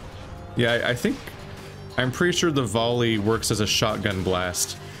 Yeah, I'm pretty sure the volley works as a shotgun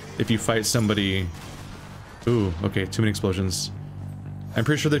blast if you fight somebody. Ooh, okay, too many explosions. I'm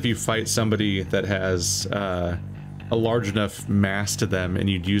pretty sure that if you fight somebody that has a large enough mass to them and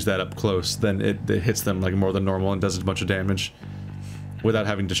you'd use that up close, then it hits them like more than normal and does a bunch of damage without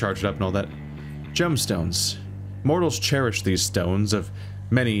having to charge it up and all that. Gemstones. Mortals cherish these stones of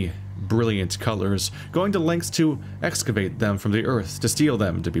many brilliant colors, going to lengths to excavate them from the earth, to steal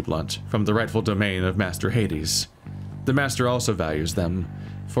them, to be blunt, from the rightful domain of Master Hades. The Master also values them,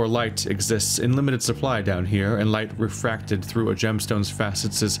 for light exists in limited supply down here, and light refracted through a gemstone's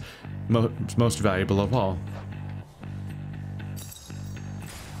facets is most valuable of all.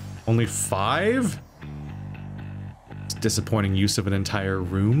 Only 5? It's disappointing use of an entire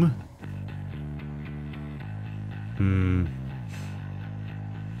room.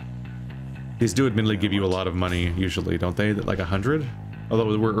 These do admittedly give you a lot of money, usually, don't they? Like 100?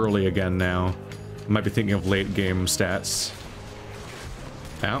 Although we're early again now. I might be thinking of late game stats.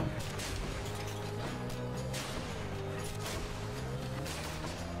 Ow.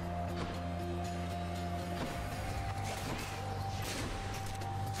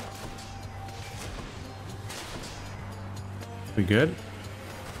 We good?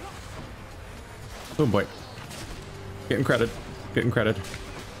 Oh boy. Getting credit. Getting credit.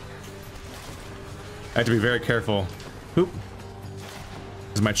 I have to be very careful. Oop.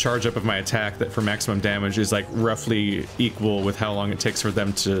 Because my charge up of my attack that for maximum damage is like roughly equal with how long it takes for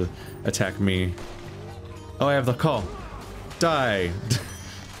them to attack me. Oh, I have the call. Die.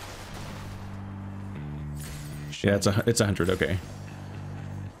 Yeah, it's 100. Okay.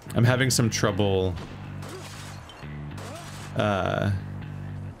 I'm having some trouble. Here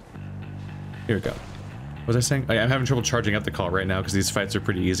we go. What was I saying? Oh, yeah, I'm having trouble charging up the call right now because these fights are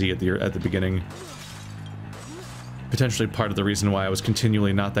pretty easy at the beginning. Potentially part of the reason why I was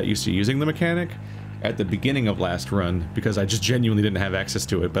continually not that used to using the mechanic at the beginning of last run, because I just genuinely didn't have access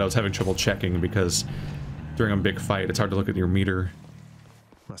to it, but I was having trouble checking because during a big fight it's hard to look at your meter,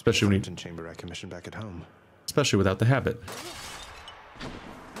 especially when you chamber I commissioned back at home. Especially without the habit.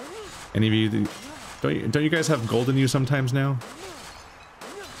 Any of you don't you guys have gold in you sometimes now?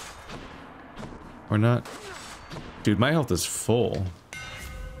 Or not? Dude, my health is full.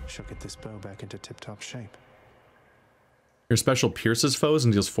 Should get this bow back into tip-top shape. Your special pierces foes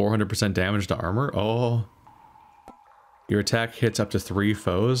and deals 400% damage to armor? Oh. Your attack hits up to 3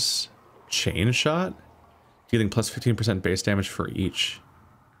 foes. Chain shot? Dealing plus 15% base damage for each.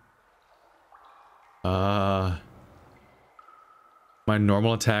 My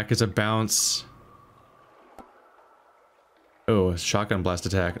normal attack is a bounce. Oh, shotgun blast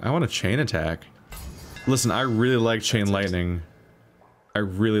attack. I want a chain attack. Listen, I really like chain lightning. I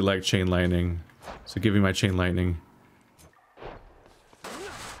really like chain lightning. So give me my chain lightning.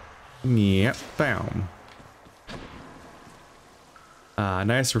 Yep, bam.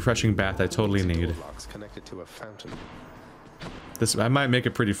 Nice refreshing bath I totally need. Connected to a fountain. This I might make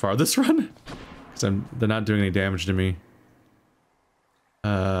it pretty far this run. Because they're not doing any damage to me.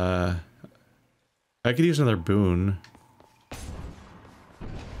 I could use another boon.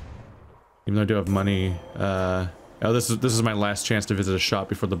 Even though I do have money. Oh, this is my last chance to visit a shop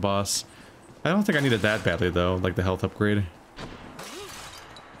before the boss. I don't think I need it that badly though, like the health upgrade.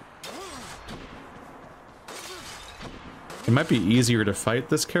 It might be easier to fight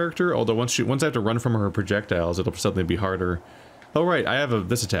this character, although once I have to run from her projectiles, it'll suddenly be harder. Oh right, I have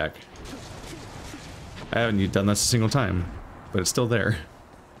this attack. I haven't done this a single time, but it's still there.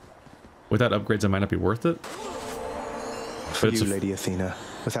 Without upgrades, it might not be worth it. For you, Lady Athena,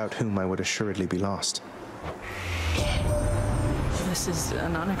 without whom I would assuredly be lost. This is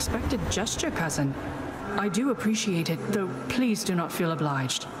an unexpected gesture, cousin. I do appreciate it, though please do not feel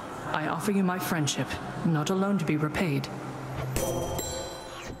obliged. I offer you my friendship, not alone to be repaid.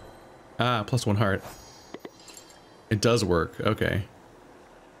 Ah, plus 1 heart. It does work, okay.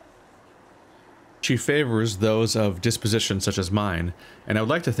 She favors those of disposition such as mine, and I would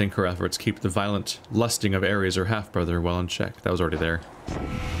like to think her efforts keep the violent lusting of Ares, her half-brother, well in check. That was already there.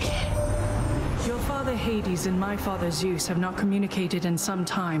 Your father Hades and my father Zeus have not communicated in some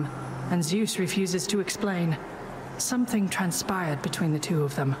time, and Zeus refuses to explain. Something transpired between the two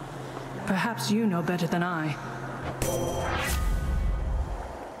of them. Perhaps you know better than I.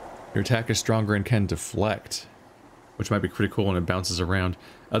 Your attack is stronger and can deflect, which might be pretty cool when it bounces around.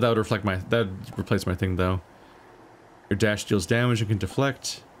 That would reflect that would replace my thing though. Your dash deals damage and can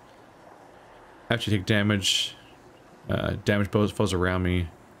deflect. After you take damage, damage foes around me.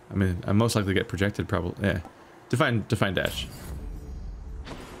 I mean, I'm most likely to get projected probably. Yeah. Define dash.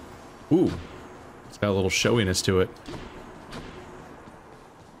 Ooh. It's got a little showiness to it.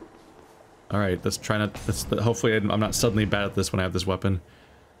 Alright, let's try not... hopefully I'm not suddenly bad at this when I have this weapon.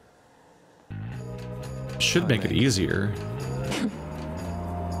 Should make it easier.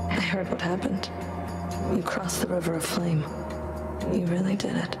 I heard what happened. You crossed the river of flame. You really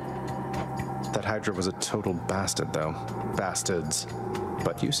did it. That Hydra was a total bastard, though. Bastards.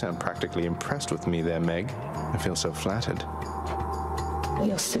 But you sound practically impressed with me there, Meg. I feel so flattered.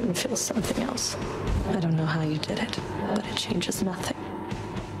 You'll soon feel something else. I don't know how you did it, but it changes nothing.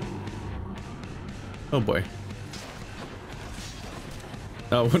 Oh boy.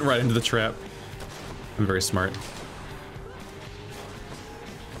 Oh, went right into the trap. I'm very smart.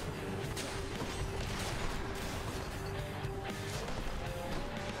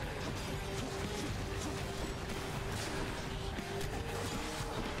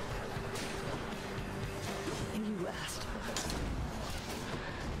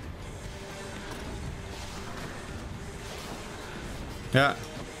 Yeah.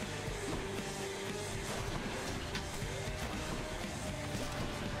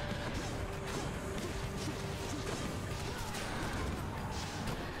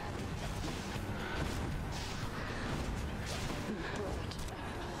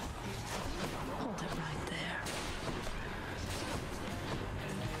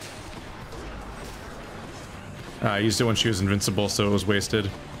 I used it when she was invincible, so it was wasted.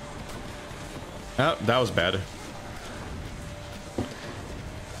 Oh, that was bad.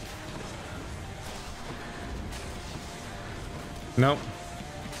 Nope.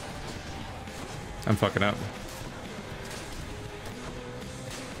 I'm fucking up.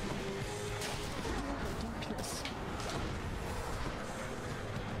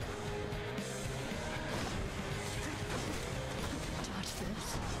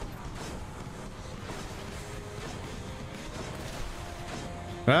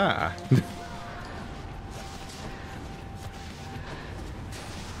 Ah.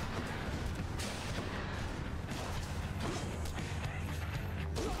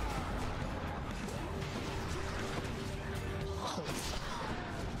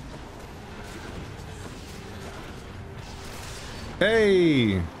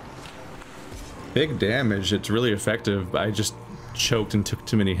 Hey! Big damage. It's really effective. I just choked and took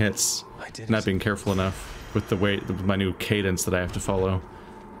too many hits. Not being careful enough with the weight, with my new cadence that I have to follow.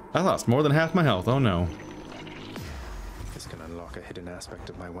 I lost more than half my health. Oh no. This can unlock a hidden aspect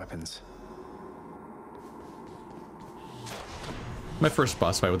of my weapons. My first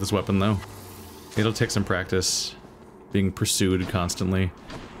boss fight with this weapon, though. It'll take some practice. Being pursued constantly.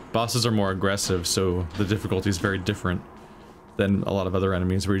 Bosses are more aggressive, so the difficulty is very different than a lot of other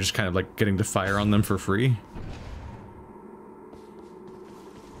enemies, where you're just kind of like getting to fire on them for free.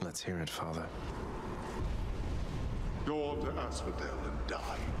 Let's hear it, Father. Go on to Asphodel and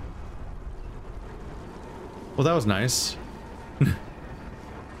die. Well, that was nice.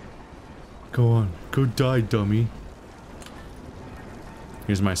 Go on. Go die, dummy.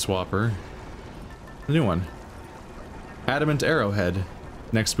 Here's my swapper. The new one. Adamant Arrowhead.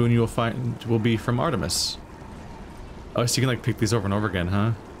 Next boon you will find will be from Artemis. Oh, so you can like pick these over and over again,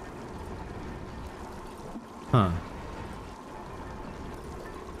 huh? Huh.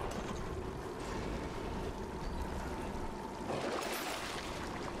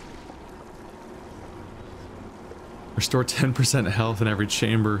 Restore 10% health in every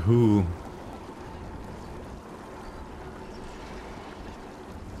chamber. Who?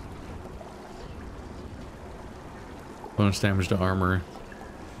 Bonus damage to armor.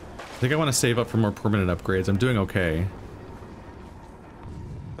 I think I want to save up for more permanent upgrades. I'm doing okay.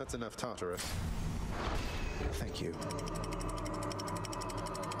 That's enough, Tartarus. Thank you.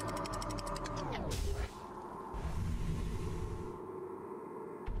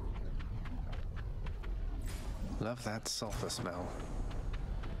 Love that sulfur smell.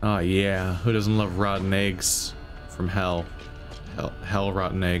 Oh yeah, who doesn't love rotten eggs from hell? Hell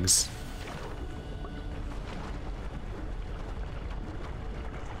rotten eggs.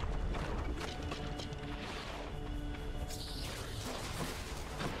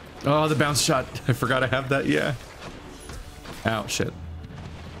 Oh, the bounce shot. I forgot I have that, yeah. Ow, shit.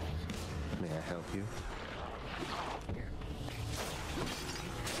 May I help you?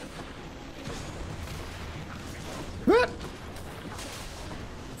 What?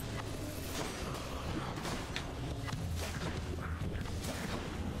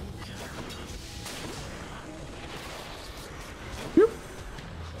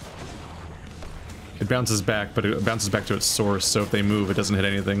 It bounces back, but it bounces back to its source, so if they move, it doesn't hit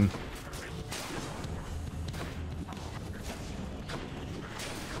anything.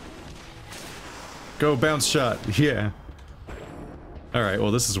 Go, bounce shot. Yeah. Alright,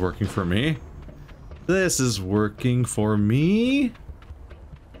 well, this is working for me. This is working for me.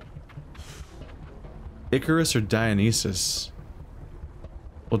 Icarus or Dionysus?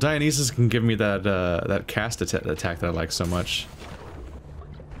 Well, Dionysus can give me that, that cast attack that I like so much.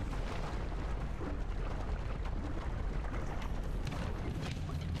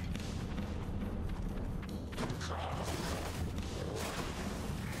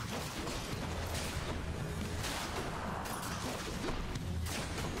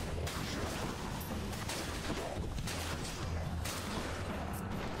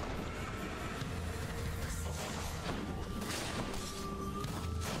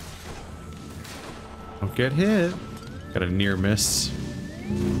 Don't get hit. Got a near miss.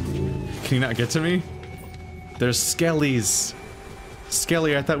 Can you not get to me? There's skellies.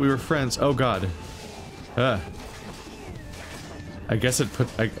 Skelly, I thought we were friends. Oh god. I guess it put...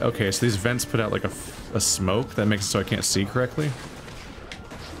 okay, so these vents put out like a smoke that makes it so I can't see correctly.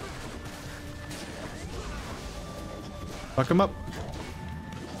 Fuck him up.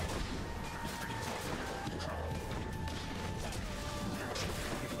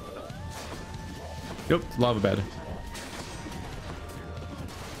 Yep, lava bed.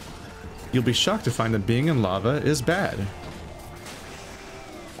 You'll be shocked to find that being in lava is bad.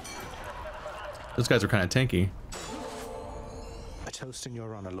 Those guys are kind of tanky. A toast in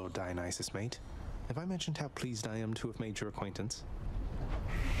your honor, Lord Dionysus, mate. Have I mentioned how pleased I am to have made your acquaintance?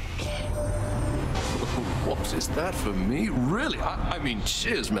 What is that for me? Really? I mean,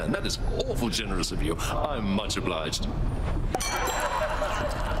 cheers, man. That is awful generous of you. I'm much obliged.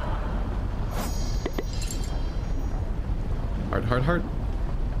 Heart.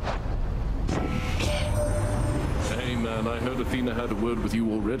 Hey, man, I heard Athena had a word with you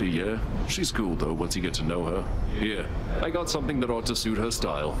already, yeah? She's cool, though, once you get to know her. Here, I got something that ought to suit her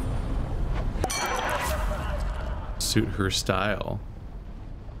style. Suit her style.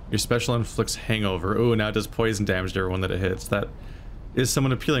 Your special inflicts hangover. Ooh, now it does poison damage to everyone that it hits. That is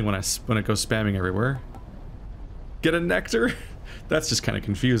somewhat appealing when it goes spamming everywhere. Get a nectar? That's just kind of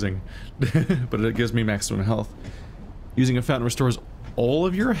confusing. But it gives me maximum health. Using a fountain restores all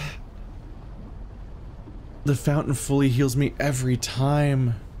of your... The fountain fully heals me every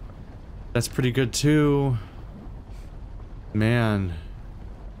time. That's pretty good too. Man.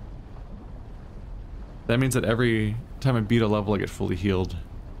 That means that every time I beat a level I get fully healed.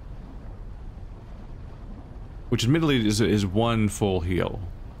 Which admittedly is one full heal.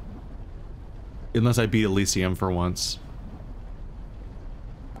 Unless I beat Elysium for once.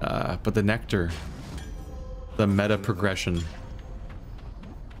 But the nectar. The meta progression.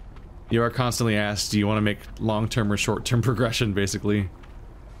 You are constantly asked, do you want to make long-term or short-term progression, basically?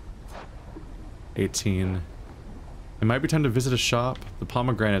 18. It might be time to visit a shop. The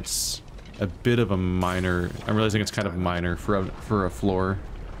pomegranate's a bit of a minor. I'm realizing it's kind of minor for a floor.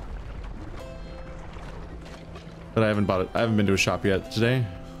 But I haven't bought it. I haven't been to a shop yet today.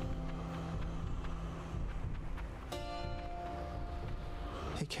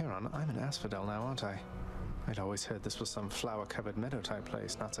 Hey, Charon, I'm in Asphodel now, aren't I? I'd always heard this was some flower-covered meadow-type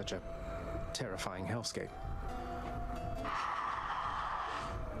place, not such a terrifying hellscape.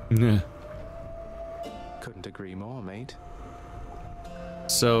 Yeah. Couldn't agree more, mate.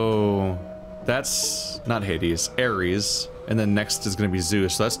 So that's not Hades, Ares, and then next is going to be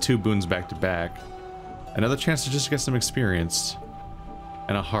Zeus. So that's 2 boons back to back. Another chance to just get some experience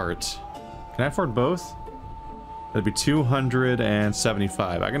and a heart. Can I afford both? That'd be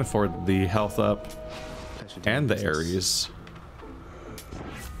 275. I can afford the health up and the Ares.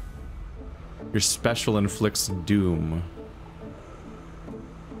 Your special inflicts doom.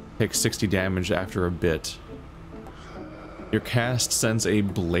 Takes 60 damage after a bit. Your cast sends a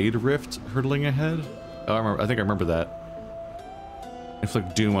blade rift hurtling ahead. Oh, I think I remember that.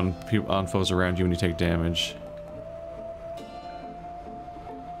 Inflict doom on foes around you when you take damage.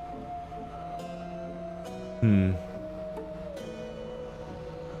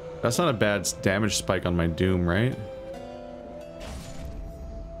 That's not a bad damage spike on my doom, right?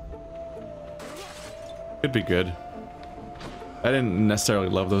 Could be good. I didn't necessarily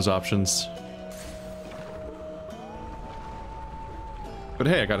love those options. But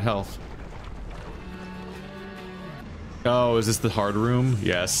hey, I got health. Oh, is this the hard room?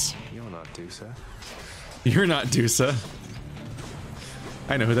 Yes. You're not Dusa. You're not Dusa.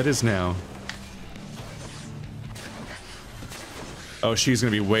 I know who that is now. Oh, she's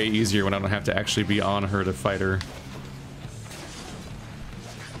gonna be way easier when I don't have to actually be on her to fight her.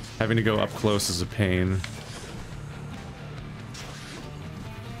 Having to go up close is a pain.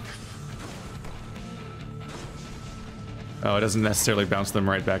 Oh, it doesn't necessarily bounce them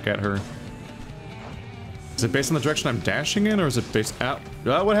right back at her. Is it based on the direction I'm dashing in, or is it based out?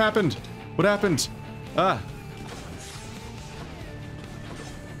 Oh, what happened? What happened? Ah!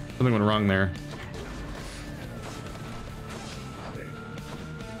 Something went wrong there.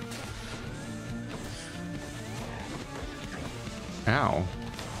 Ow.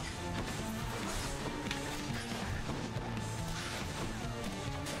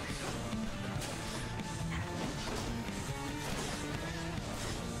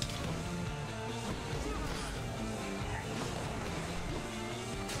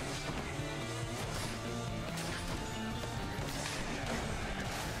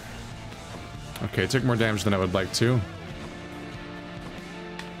 Okay, it took more damage than I would like to.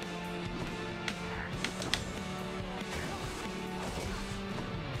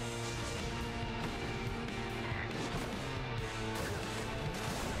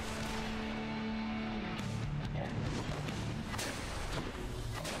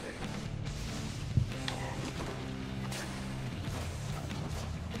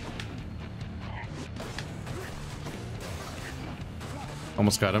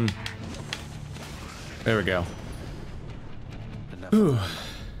 Almost got him. There we go. Ooh.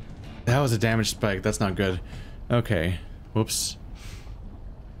 That was a damage spike. That's not good. Okay. Whoops.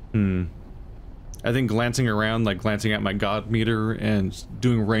 I think glancing around, like glancing at my god meter and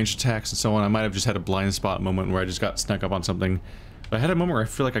doing ranged attacks and so on, I might have just had a blind spot moment where I just got snuck up on something. But I had a moment where I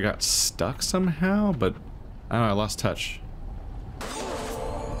feel like I got stuck somehow, but I don't know, I lost touch.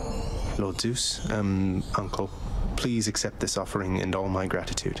 Lord Zeus, Uncle, please accept this offering and all my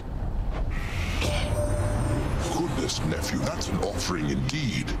gratitude. Goodness, nephew, that's an offering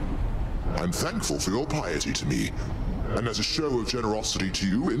indeed. I'm thankful for your piety to me, and as a show of generosity to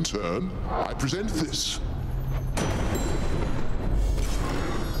you in turn, I present this.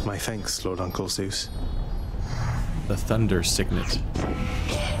 My thanks, Lord Uncle Zeus. The Thunder Signet.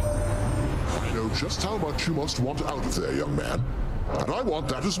 I know just how much you must want out of there, young man. And I want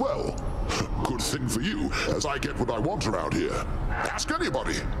that as well. Good thing for you, as I get what I want around here. Ask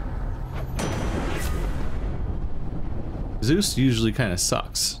anybody. Zeus usually kind of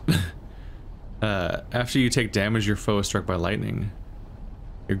sucks. After you take damage, your foe is struck by lightning.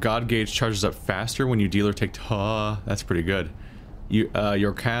 Your god gauge charges up faster when you deal or take... that's pretty good.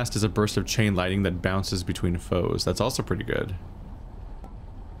 Your cast is a burst of chain lightning that bounces between foes. That's also pretty good.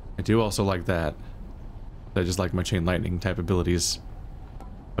 I do also like that. I just like my chain lightning type abilities.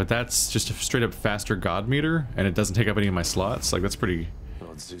 But that's just a straight up faster god meter, and it doesn't take up any of my slots. Like, that's pretty...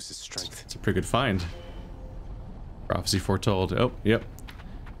 Lord Zeus's strength. It's a pretty good find. Prophecy foretold. Oh, yep.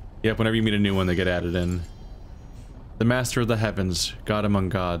 Yep, whenever you meet a new one, they get added in. The master of the heavens, god among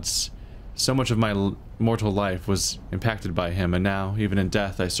gods. So much of my mortal life was impacted by him, and now, even in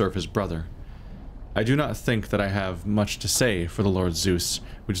death, I serve his brother. I do not think that I have much to say for the Lord Zeus,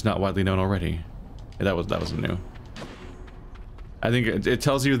 which is not widely known already. Yeah, that wasn't new. I think it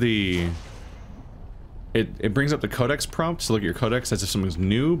tells you the... It brings up the codex prompt to look at your codex as if something's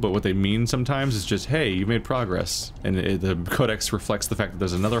new, but what they mean sometimes is just, hey, you made progress. And the codex reflects the fact that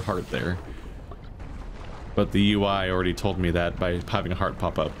there's another heart there. But the UI already told me that by having a heart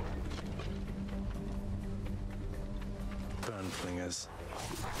pop up. Burn flingers.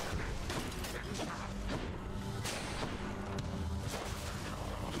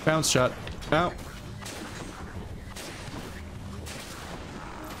 Bounce shot. Ow.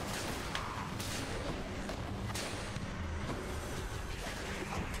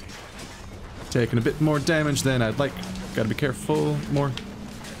 Taking a bit more damage than I'd like. Gotta be careful more.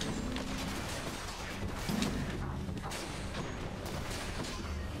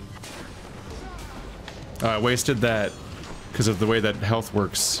 I wasted that because of the way that health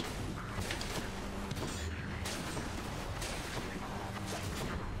works.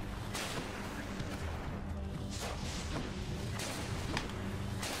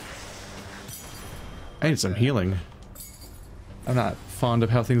 I need some healing. I'm not fond of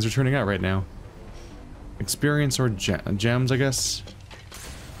how things are turning out right now. Experience or gems, I guess.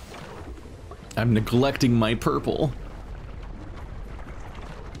 I'm neglecting my purple.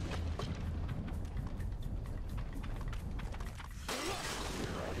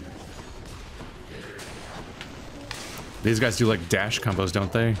 These guys do like dash combos,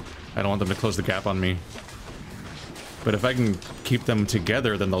 don't they? I don't want them to close the gap on me. But if I can keep them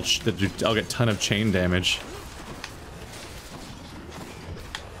together, then I'll get a ton of chain damage.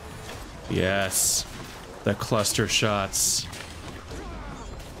 Yes. The cluster shots.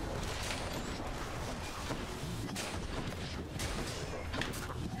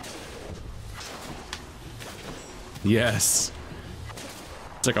 Yes.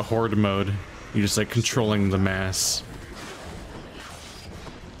 It's like a horde mode. You're just like controlling the mass.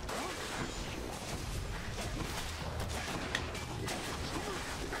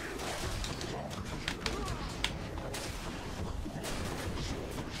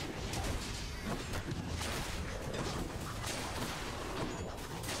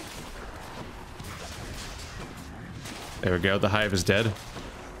 There we go, the hive is dead.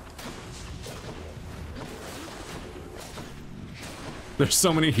 There's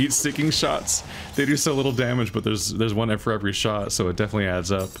so many heat-seeking shots. They do so little damage, but there's one for every shot, so it definitely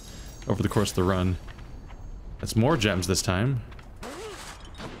adds up over the course of the run. That's more gems this time.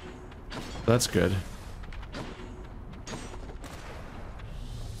 That's good.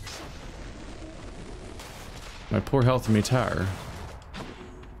 My poor health may tire.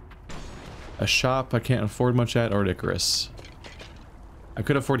 A shop I can't afford much at, or Icarus. I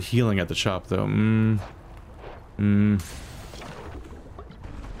could afford healing at the shop though.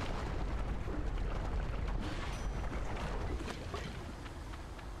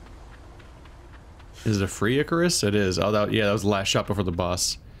 Is it a free Icarus? It is. Oh, yeah, that was the last shop before the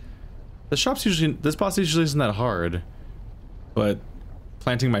boss. This boss usually isn't that hard, but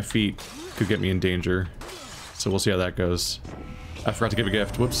planting my feet could get me in danger. So we'll see how that goes. I forgot to give a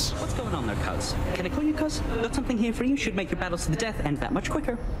gift. Whoops. What's going on there, cuz? Can I call you cuz? Got something here for you. Should make your battles to the death end that much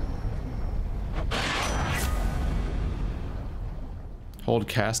quicker. Hold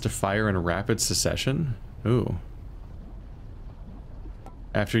cast to fire in rapid succession. Ooh.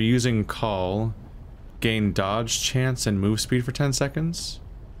 After using call, gain dodge chance and move speed for 10 seconds.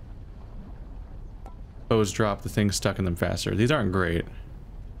 Foes drop the things stuck in them faster. These aren't great.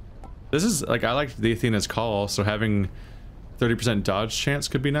 This is like, I like the Athena's call, so having 30% dodge chance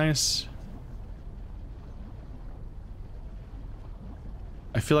could be nice.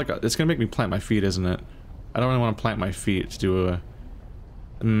 I feel like it's gonna make me plant my feet, isn't it? I don't really want to plant my feet to do a...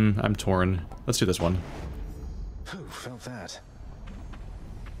 I'm torn. Let's do this one. Who felt that?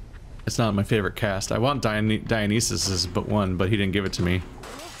 It's not my favorite cast. I want Dionysus's but one, but he didn't give it to me.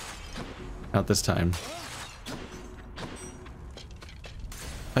 Not this time.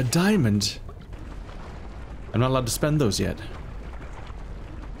 A diamond. I'm not allowed to spend those yet.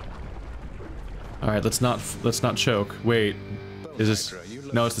 All right, let's not choke. Wait, is this?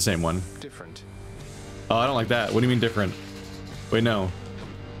 No, it's the same one. Different. Oh, I don't like that. What do you mean different? Wait, no.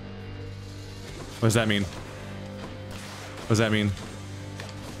 What does that mean? What does that mean?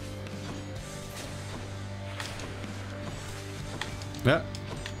 Yeah.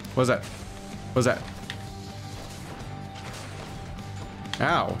 What's that? What's that?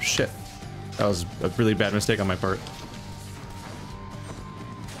 Ow, shit. That was a really bad mistake on my part.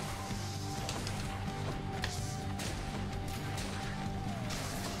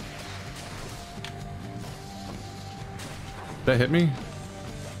 Did that hit me?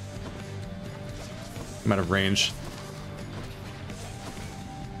 I'm out of range.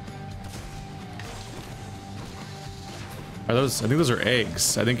 Are those? I think those are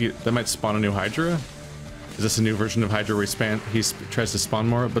eggs. I think that might spawn a new Hydra. Is this a new version of Hydra where he tries to spawn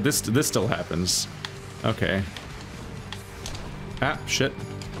more? But this still happens. Okay. Ah, shit.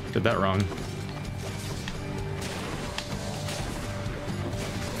 Did that wrong.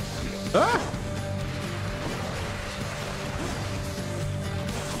 Ah!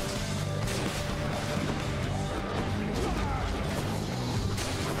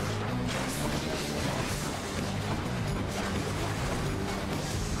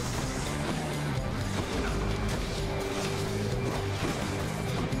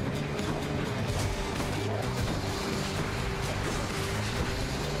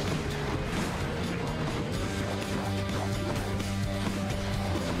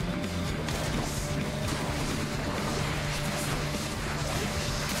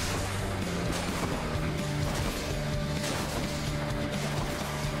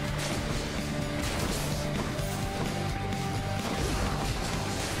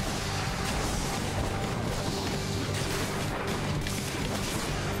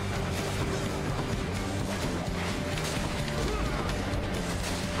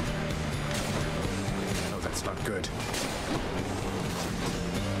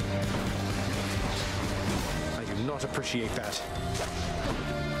 Appreciate that.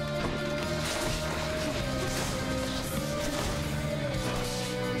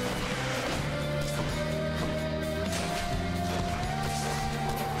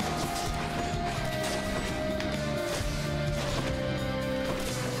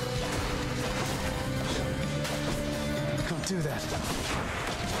 Don't do that.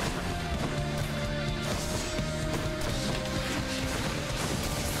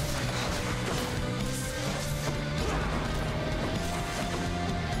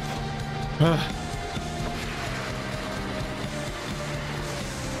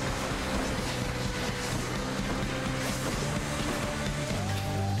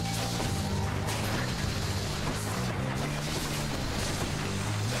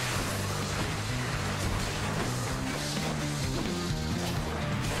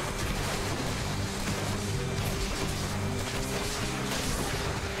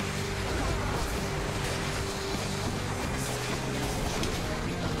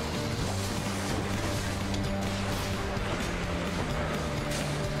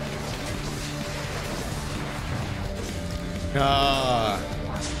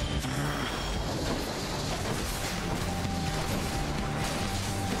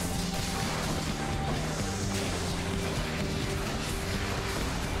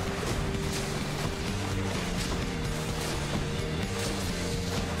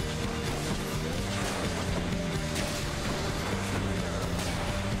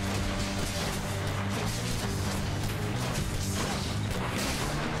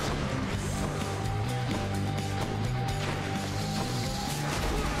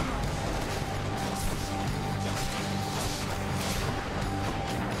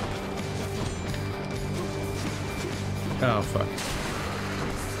 Oh, fuck.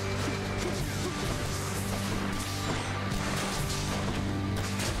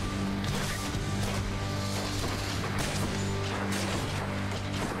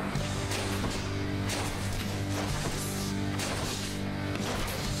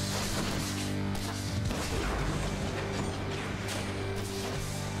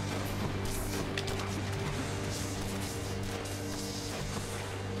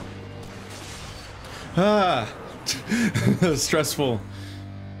 Ah! Stressful.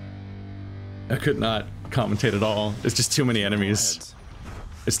 I could not commentate at all. It's just too many enemies.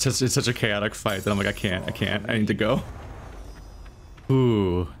 It's such a chaotic fight that I'm like, I can't. I need to go.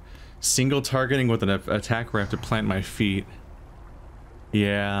 Ooh. Single targeting with an attack where I have to plant my feet.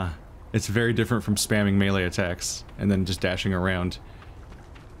 Yeah. It's very different from spamming melee attacks and then just dashing around.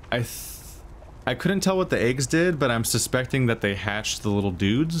 I couldn't tell what the eggs did, but I'm suspecting that they hatched the little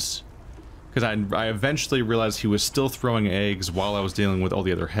dudes. Because I eventually realized he was still throwing eggs while I was dealing with all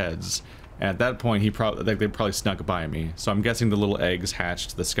the other heads. And at that point, they probably snuck by me. So I'm guessing the little eggs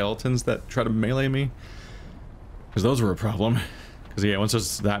hatched the skeletons that try to melee me. Because those were a problem. Because yeah, once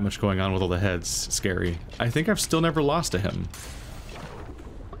there's that much going on with all the heads, scary. I think I've still never lost to him.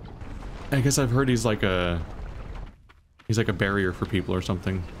 I guess I've heard he's like a barrier for people or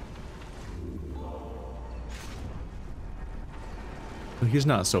something. But he's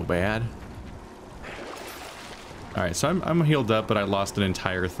not so bad. Alright, so I'm healed up, but I lost an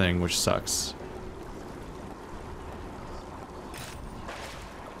entire thing, which sucks.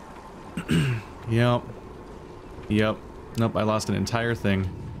 Yep. Yep. Nope, I lost an entire thing.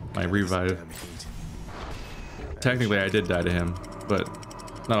 My revive. Technically, I did die to him, but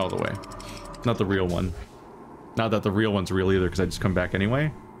not all the way. Not the real one. Not that the real one's real either, because I just come back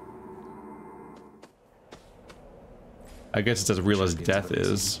anyway. I guess it's as real as death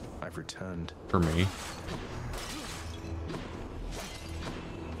is. I've returned. For me.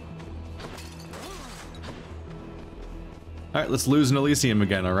 Alright, let's lose an Elysium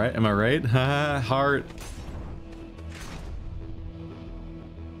again, alright? Am I right? Haha, heart.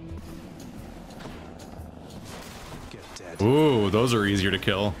 Ooh, those are easier to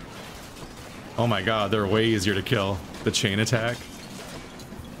kill. Oh my god, they're way easier to kill. The chain attack.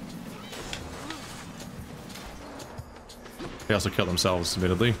 They also kill themselves,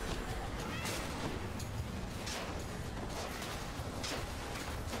 admittedly.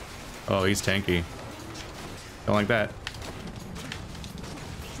 Oh, he's tanky. Don't like that.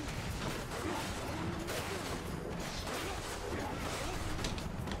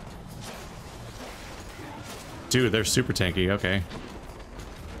 Dude, they're super tanky, okay.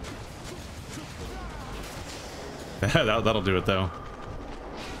 That'll do it though.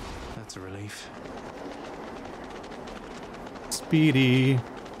 That's a relief. Speedy.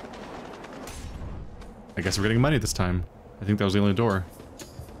 I guess we're getting money this time. I think that was the only door.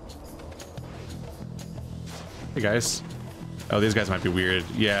 Hey guys. Oh, these guys might be weird.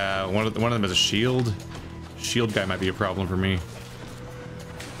 Yeah, one of them has a shield. Shield guy might be a problem for me.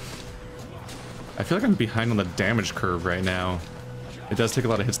 I feel like I'm behind on the damage curve right now. It does take a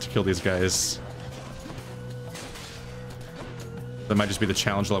lot of hits to kill these guys. That might just be the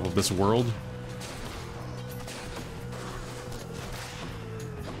challenge level of this world.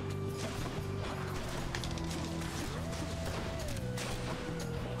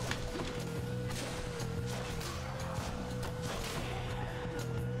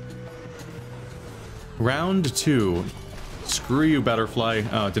 Round 2. Screw you, Butterfly.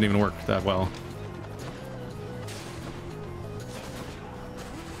 Oh, it didn't even work that well.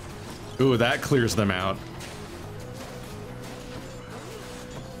 Ooh, that clears them out.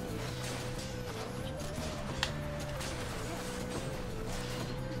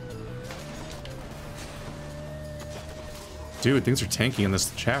 Dude, things are tanky in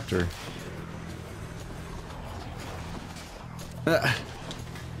this chapter.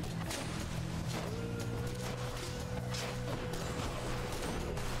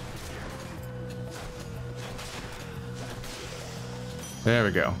 There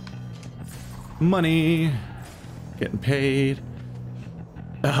we go. Money. Getting paid.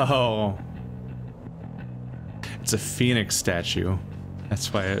 Oh. It's a phoenix statue.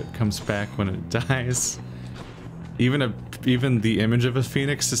 That's why it comes back when it dies. Even the image of a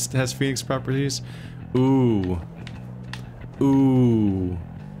phoenix has phoenix properties. Ooh. Ooh.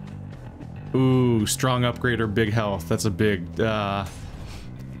 Ooh, strong upgrade or big health. That's a big, that's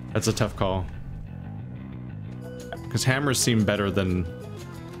a tough call. Because hammers seem better than...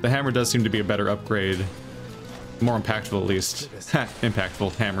 The hammer does seem to be a better upgrade. More impactful, at least.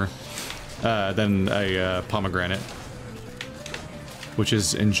 Impactful hammer. Than a pomegranate. Which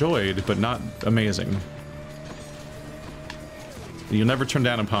is enjoyed, but not amazing. You'll never turn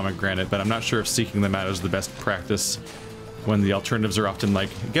down a pomegranate, but I'm not sure if seeking them out is the best practice when the alternatives are often like,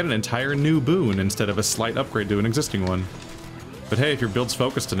 get an entire new boon instead of a slight upgrade to an existing one. But hey, if your build's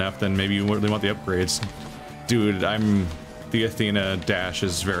focused enough, then maybe you really want the upgrades. Dude, the Athena dash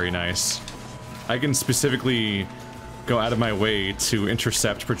is very nice. I can specifically go out of my way to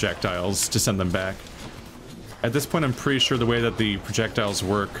intercept projectiles to send them back. At this point, I'm pretty sure the way that the projectiles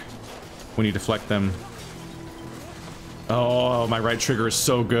work when you deflect them. Oh, my right trigger is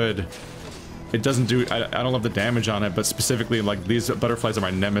so good. It doesn't do... I don't love the damage on it, but specifically, like, these butterflies are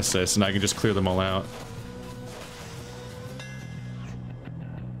my nemesis, and I can just clear them all out.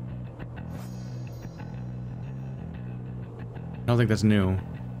 I don't think that's new.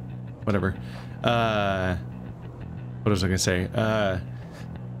 Whatever. What was I gonna say?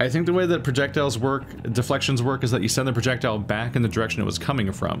 I think the way that projectiles work, deflections work, is that you send the projectile back in the direction it was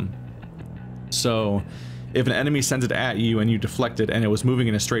coming from. So, if an enemy sends it at you and you deflect it and it was moving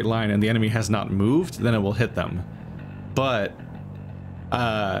in a straight line and the enemy has not moved, then it will hit them. But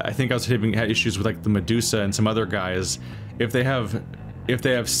I think I was having issues with like the Medusa and some other guys. If they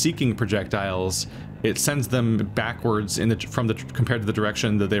have seeking projectiles, it sends them backwards in compared to the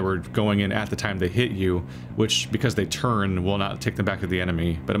direction that they were going in at the time they hit you, which, because they turn, will not take them back to the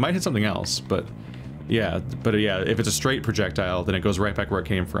enemy. But it might hit something else. But yeah, if it's a straight projectile, then it goes right back where it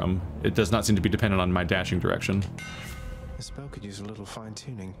came from. It does not seem to be dependent on my dashing direction. This bow could use a little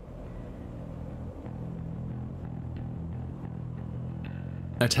fine-tuning.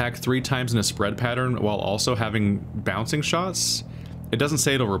 Attack 3 times in a spread pattern while also having bouncing shots? It doesn't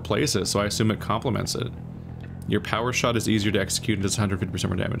say it'll replace it, so I assume it complements it. Your power shot is easier to execute and does 150%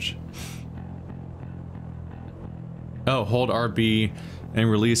 more damage. Oh, hold RB and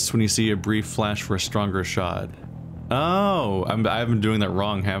release when you see a brief flash for a stronger shot. Oh, I've been doing that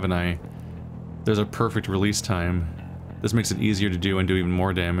wrong, haven't I? There's a perfect release time. This makes it easier to do and do even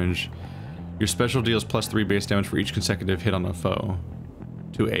more damage. Your special deals +3 base damage for each consecutive hit on a foe.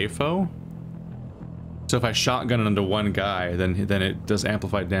 To a foe? So if I shotgun it onto one guy, then it does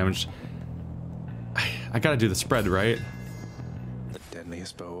amplified damage. I gotta do the spread, right? The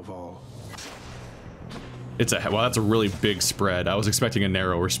deadliest bow of all. Well, that's a really big spread. I was expecting a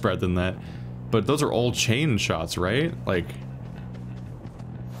narrower spread than that. But those are old chain shots, right? Like,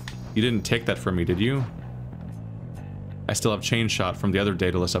 you didn't take that from me, did you? I still have chain shot from the other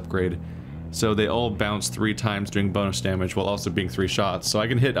Daedalus upgrade. So they all bounce 3 times doing bonus damage while also being 3 shots. So I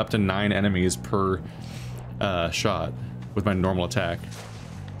can hit up to 9 enemies per shot with my normal attack.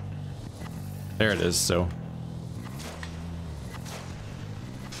 There it is, so.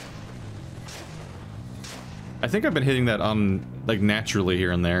 I think I've been hitting that on, like, naturally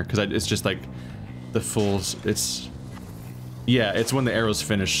here and there, because it's just like the fulls, yeah, it's when the arrows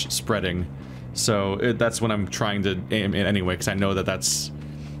finish spreading. So that's when I'm trying to aim it anyway, because I know that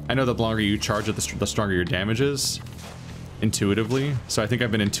the longer you charge it, the stronger your damage is, intuitively. So I think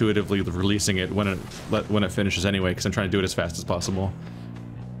I've been intuitively releasing it when it finishes anyway, because I'm trying to do it as fast as possible.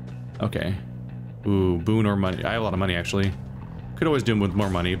 Okay. Ooh, boon or money. I have a lot of money, actually. Could always do them with more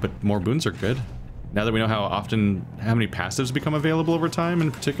money, but more boons are good. Now that we know how many passives become available over time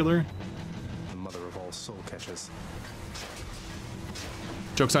in particular. The mother of all soul catchers.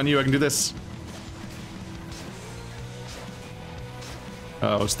 Joke's on you, I can do this.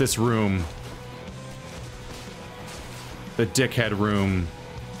 Oh, it's this room. The dickhead room.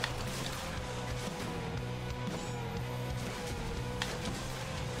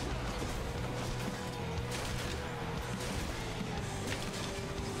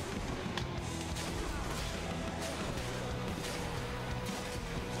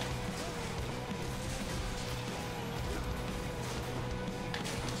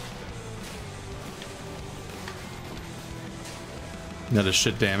 Another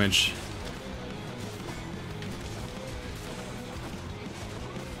shit damage.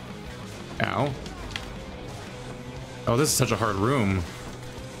 Ow. Oh, this is such a hard room.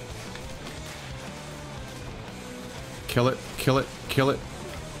 Kill it, kill it, kill it.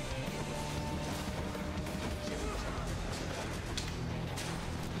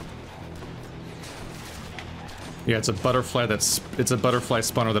 Yeah, it's a butterfly it's a butterfly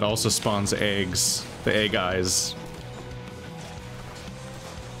spawner that also spawns eggs. The egg eyes.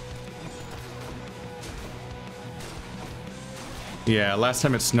 Yeah, last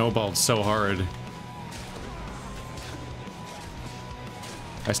time it snowballed so hard.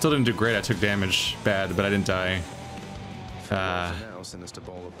 I still didn't do great. I took damage bad, but I didn't die. Now, sinister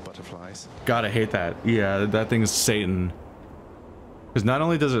ball of butterflies. God, I hate that. Yeah, that thing's Satan. Because not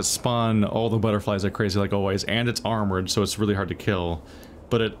only does it spawn all the butterflies like crazy like always, and it's armored, so it's really hard to kill,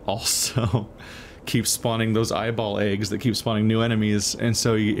 but it also keeps spawning those eyeball eggs that keep spawning new enemies, and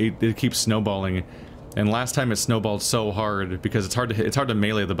so it keeps snowballing. And last time it snowballed so hard because it's hard to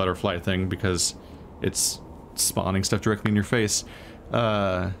melee the butterfly thing because it's spawning stuff directly in your face.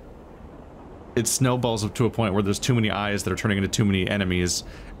 It snowballs up to a point where there's too many eyes that are turning into too many enemies,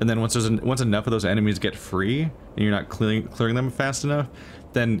 and then once enough of those enemies get free and you're not clearing them fast enough,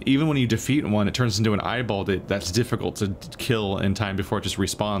 then even when you defeat one, it turns into an eyeball that's difficult to kill in time before it just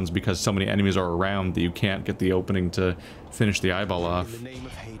respawns because so many enemies are around that you can't get the opening to finish the eyeball off. In the name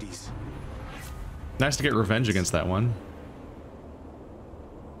of Hades. Nice to get revenge against that one.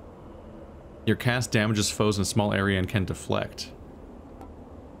 Your cast damages foes in a small area and can deflect.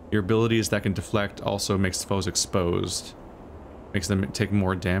 Your abilities that can deflect also makes foes exposed. Makes them take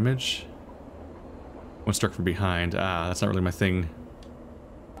more damage. One struck from behind. Ah, that's not really my thing.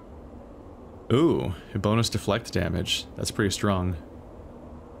 Ooh, a bonus deflect damage. That's pretty strong.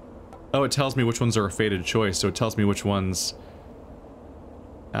 Oh, it tells me which ones are a fated choice, so it tells me which ones...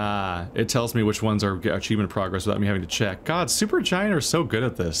 Ah, it tells me which ones are achievement progress without me having to check. God, Supergiant are so good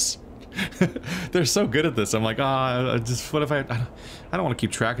at this. They're so good at this. I'm like, just what if I don't want to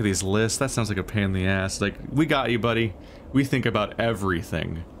keep track of these lists. That sounds like a pain in the ass. Like, we got you, buddy. We think about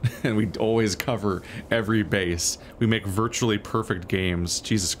everything, and we always cover every base. We make virtually perfect games.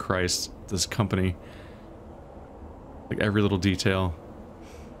 Jesus Christ, this company. Like, every little detail.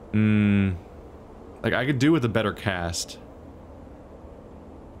 Like, I could do with a better cast.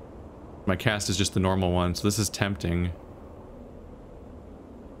 My cast is just the normal one, so this is tempting.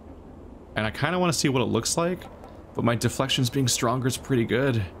 And I kind of want to see what it looks like, but my deflections being stronger is pretty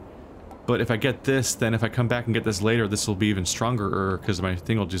good. But if I get this, then if I come back and get this later, this will be even stronger, because my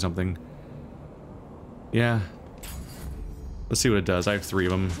thing will do something. Yeah. Let's see what it does. I have 3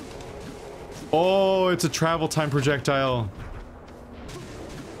 of them. Oh, it's a travel time projectile.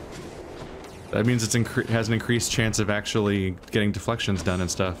 That means it has an increased chance of actually getting deflections done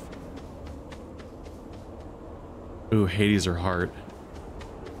and stuff. Ooh, Hades or Heart.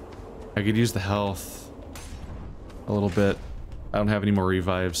 I could use the health a little bit. I don't have any more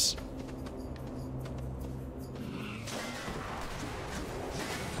revives.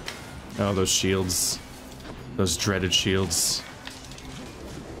 Oh, those shields. Those dreaded shields.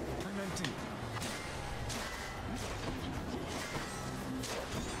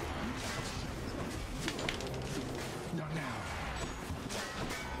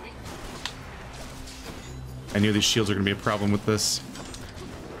 I knew these shields are going to be a problem with this.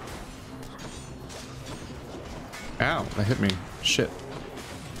 Ow, that hit me. Shit.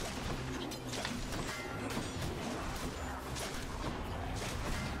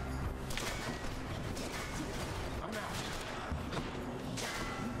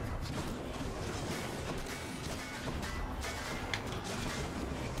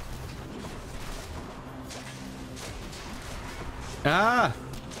 Ah!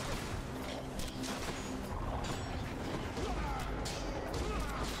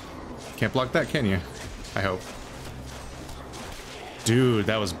 Can't block that, can you? I hope. Dude,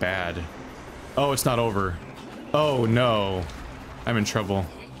 that was bad. Oh, it's not over. Oh, no. I'm in trouble.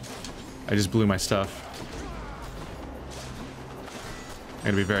 I just blew my stuff. I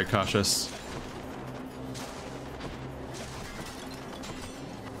gotta be very cautious.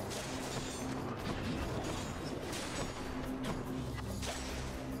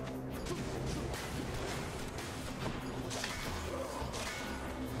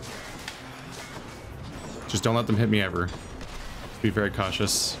 Just don't let them hit me ever. Be very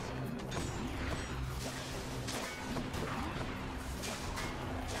cautious.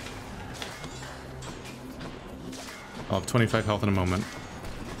 I'll have 25 health in a moment.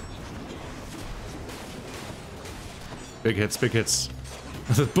 Big hits, big hits.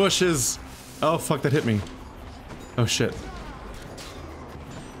 The bushes! Oh fuck, that hit me. Oh shit.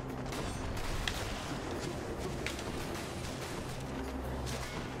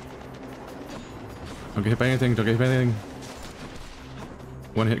 Don't get hit by anything, don't get hit by anything.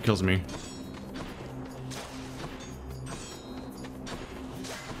 One hit kills me.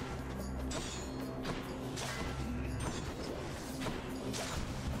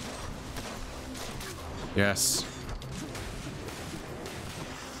 Yes.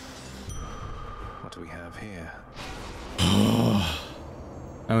 What do we have here?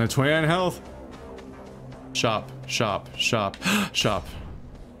 I'm at 29 health. Shop, shop, shop, shop.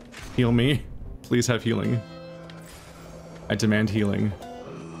 Heal me. Please have healing. I demand healing.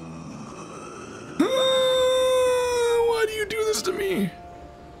 Why do you do this to me?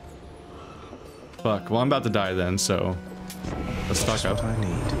 Fuck. Well, I'm about to die then, so let's stock up. I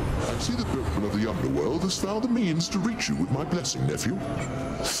see the boatman of the Underworld has found the means to reach you with my blessing, nephew.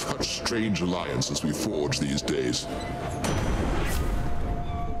 Such strange alliances we forge these days.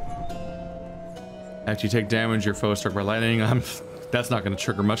 After you take damage, your foe is struck by lightning. That's not going to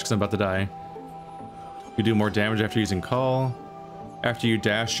trigger much because I'm about to die. You do more damage after using call. After you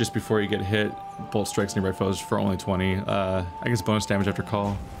dash just before you get hit, bolt strikes nearby foes for only 20. I guess bonus damage after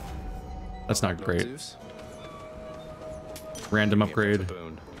call. That's not great. Random upgrade.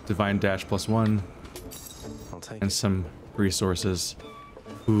 Divine dash +1. And some resources.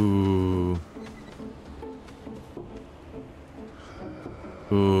 Ooh.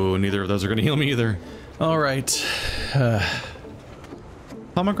 Ooh, neither of those are going to heal me either. Alright.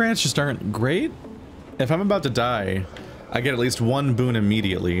 Pomegranates just aren't great. If I'm about to die, I get at least 1 boon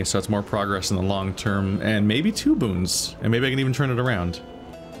immediately, so it's more progress in the long term, and maybe 2 boons, and maybe I can even turn it around.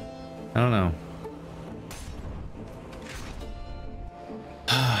 I don't know.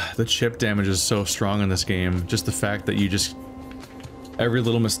 The chip damage is so strong in this game. Just the fact that you just... every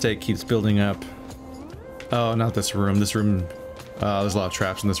little mistake keeps building up. Oh, not this room. This room... there's a lot of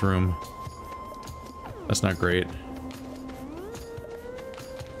traps in this room. That's not great.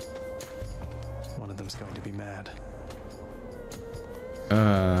 One of them's going to be mad.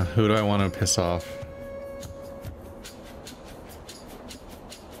 Who do I want to piss off?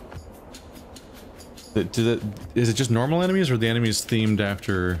 Is it just normal enemies, or are the enemies themed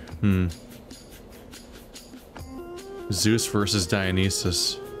after... Zeus versus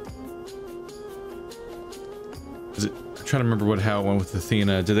Dionysus. I'm trying to remember how it went with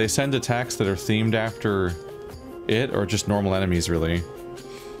Athena. Do they send attacks that are themed after it, or just normal enemies, really?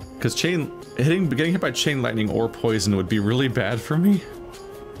 Because getting hit by chain lightning or poison would be really bad for me.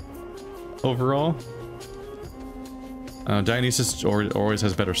 Overall. Dionysus always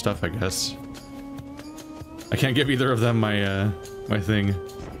has better stuff, I guess. I can't give either of them my my thing.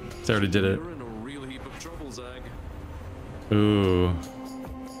 I already did it. You're in a real heap of trouble, Zag. Ooh.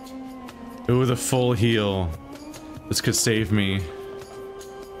 Ooh, the full heal. This could save me.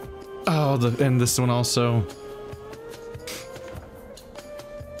 Oh, and this one also.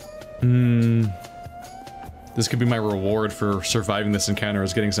 This could be my reward for surviving this encounter,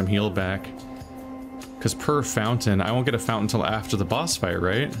 is getting some heal back. Because per fountain, I won't get a fountain until after the boss fight,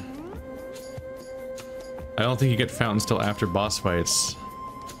 right? I don't think you get fountains till after boss fights.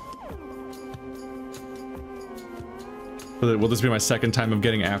 Will this be my second time of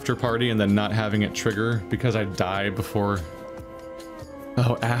getting after party and then not having it trigger because I die before?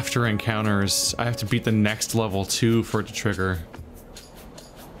 Oh, after encounters. I have to beat the next level too for it to trigger.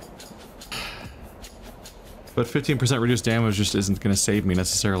 But 15% reduced damage just isn't going to save me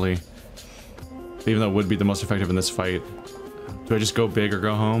necessarily. Even though it would be the most effective in this fight. Do I just go big or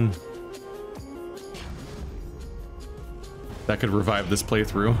go home? That could revive this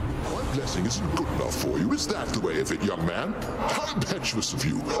playthrough. My blessing isn't good enough for you. Is that the way of it, young man? How impetuous of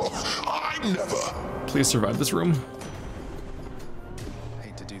you. Oh, I never. Please survive this room.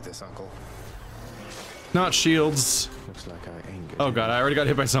 Hate to do this, Uncle. Not shields. Looks like I ain't good. Oh god, I already got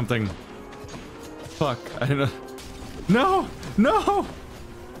hit by something. Fuck, I didn't know. No! No!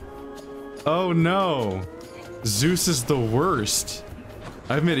 Oh no. Zeus is the worst.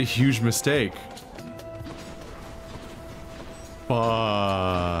 I've made a huge mistake. Fuck.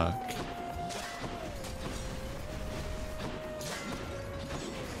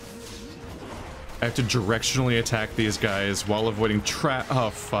 I have to directionally attack these guys while avoiding trap. Oh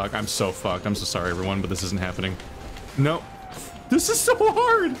fuck, I'm so fucked. I'm so sorry everyone, but this isn't happening. No. This is so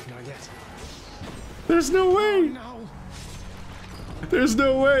hard! Not yet. There's no way! No. There's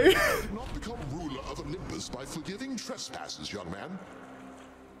no way! Not become ruler of Olympus by forgiving trespasses, young man.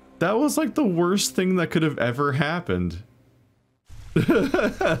 That was like the worst thing that could have ever happened.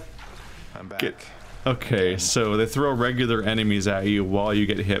 I'm back. Okay, so they throw regular enemies at you while you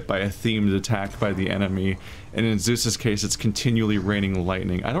get hit by a themed attack by the enemy, and in Zeus's case it's continually raining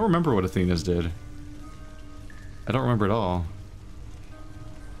lightning. I don't remember what Athena's did. I don't remember at all.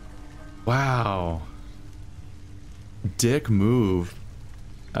 Wow. Dick move.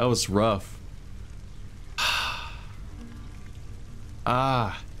 That was rough.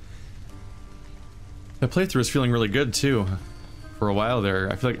 Ah. The playthrough is feeling really good too. For a while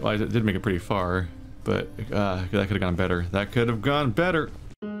there, I feel like, well, I did make it pretty far, but that could have gone better. That could have gone better.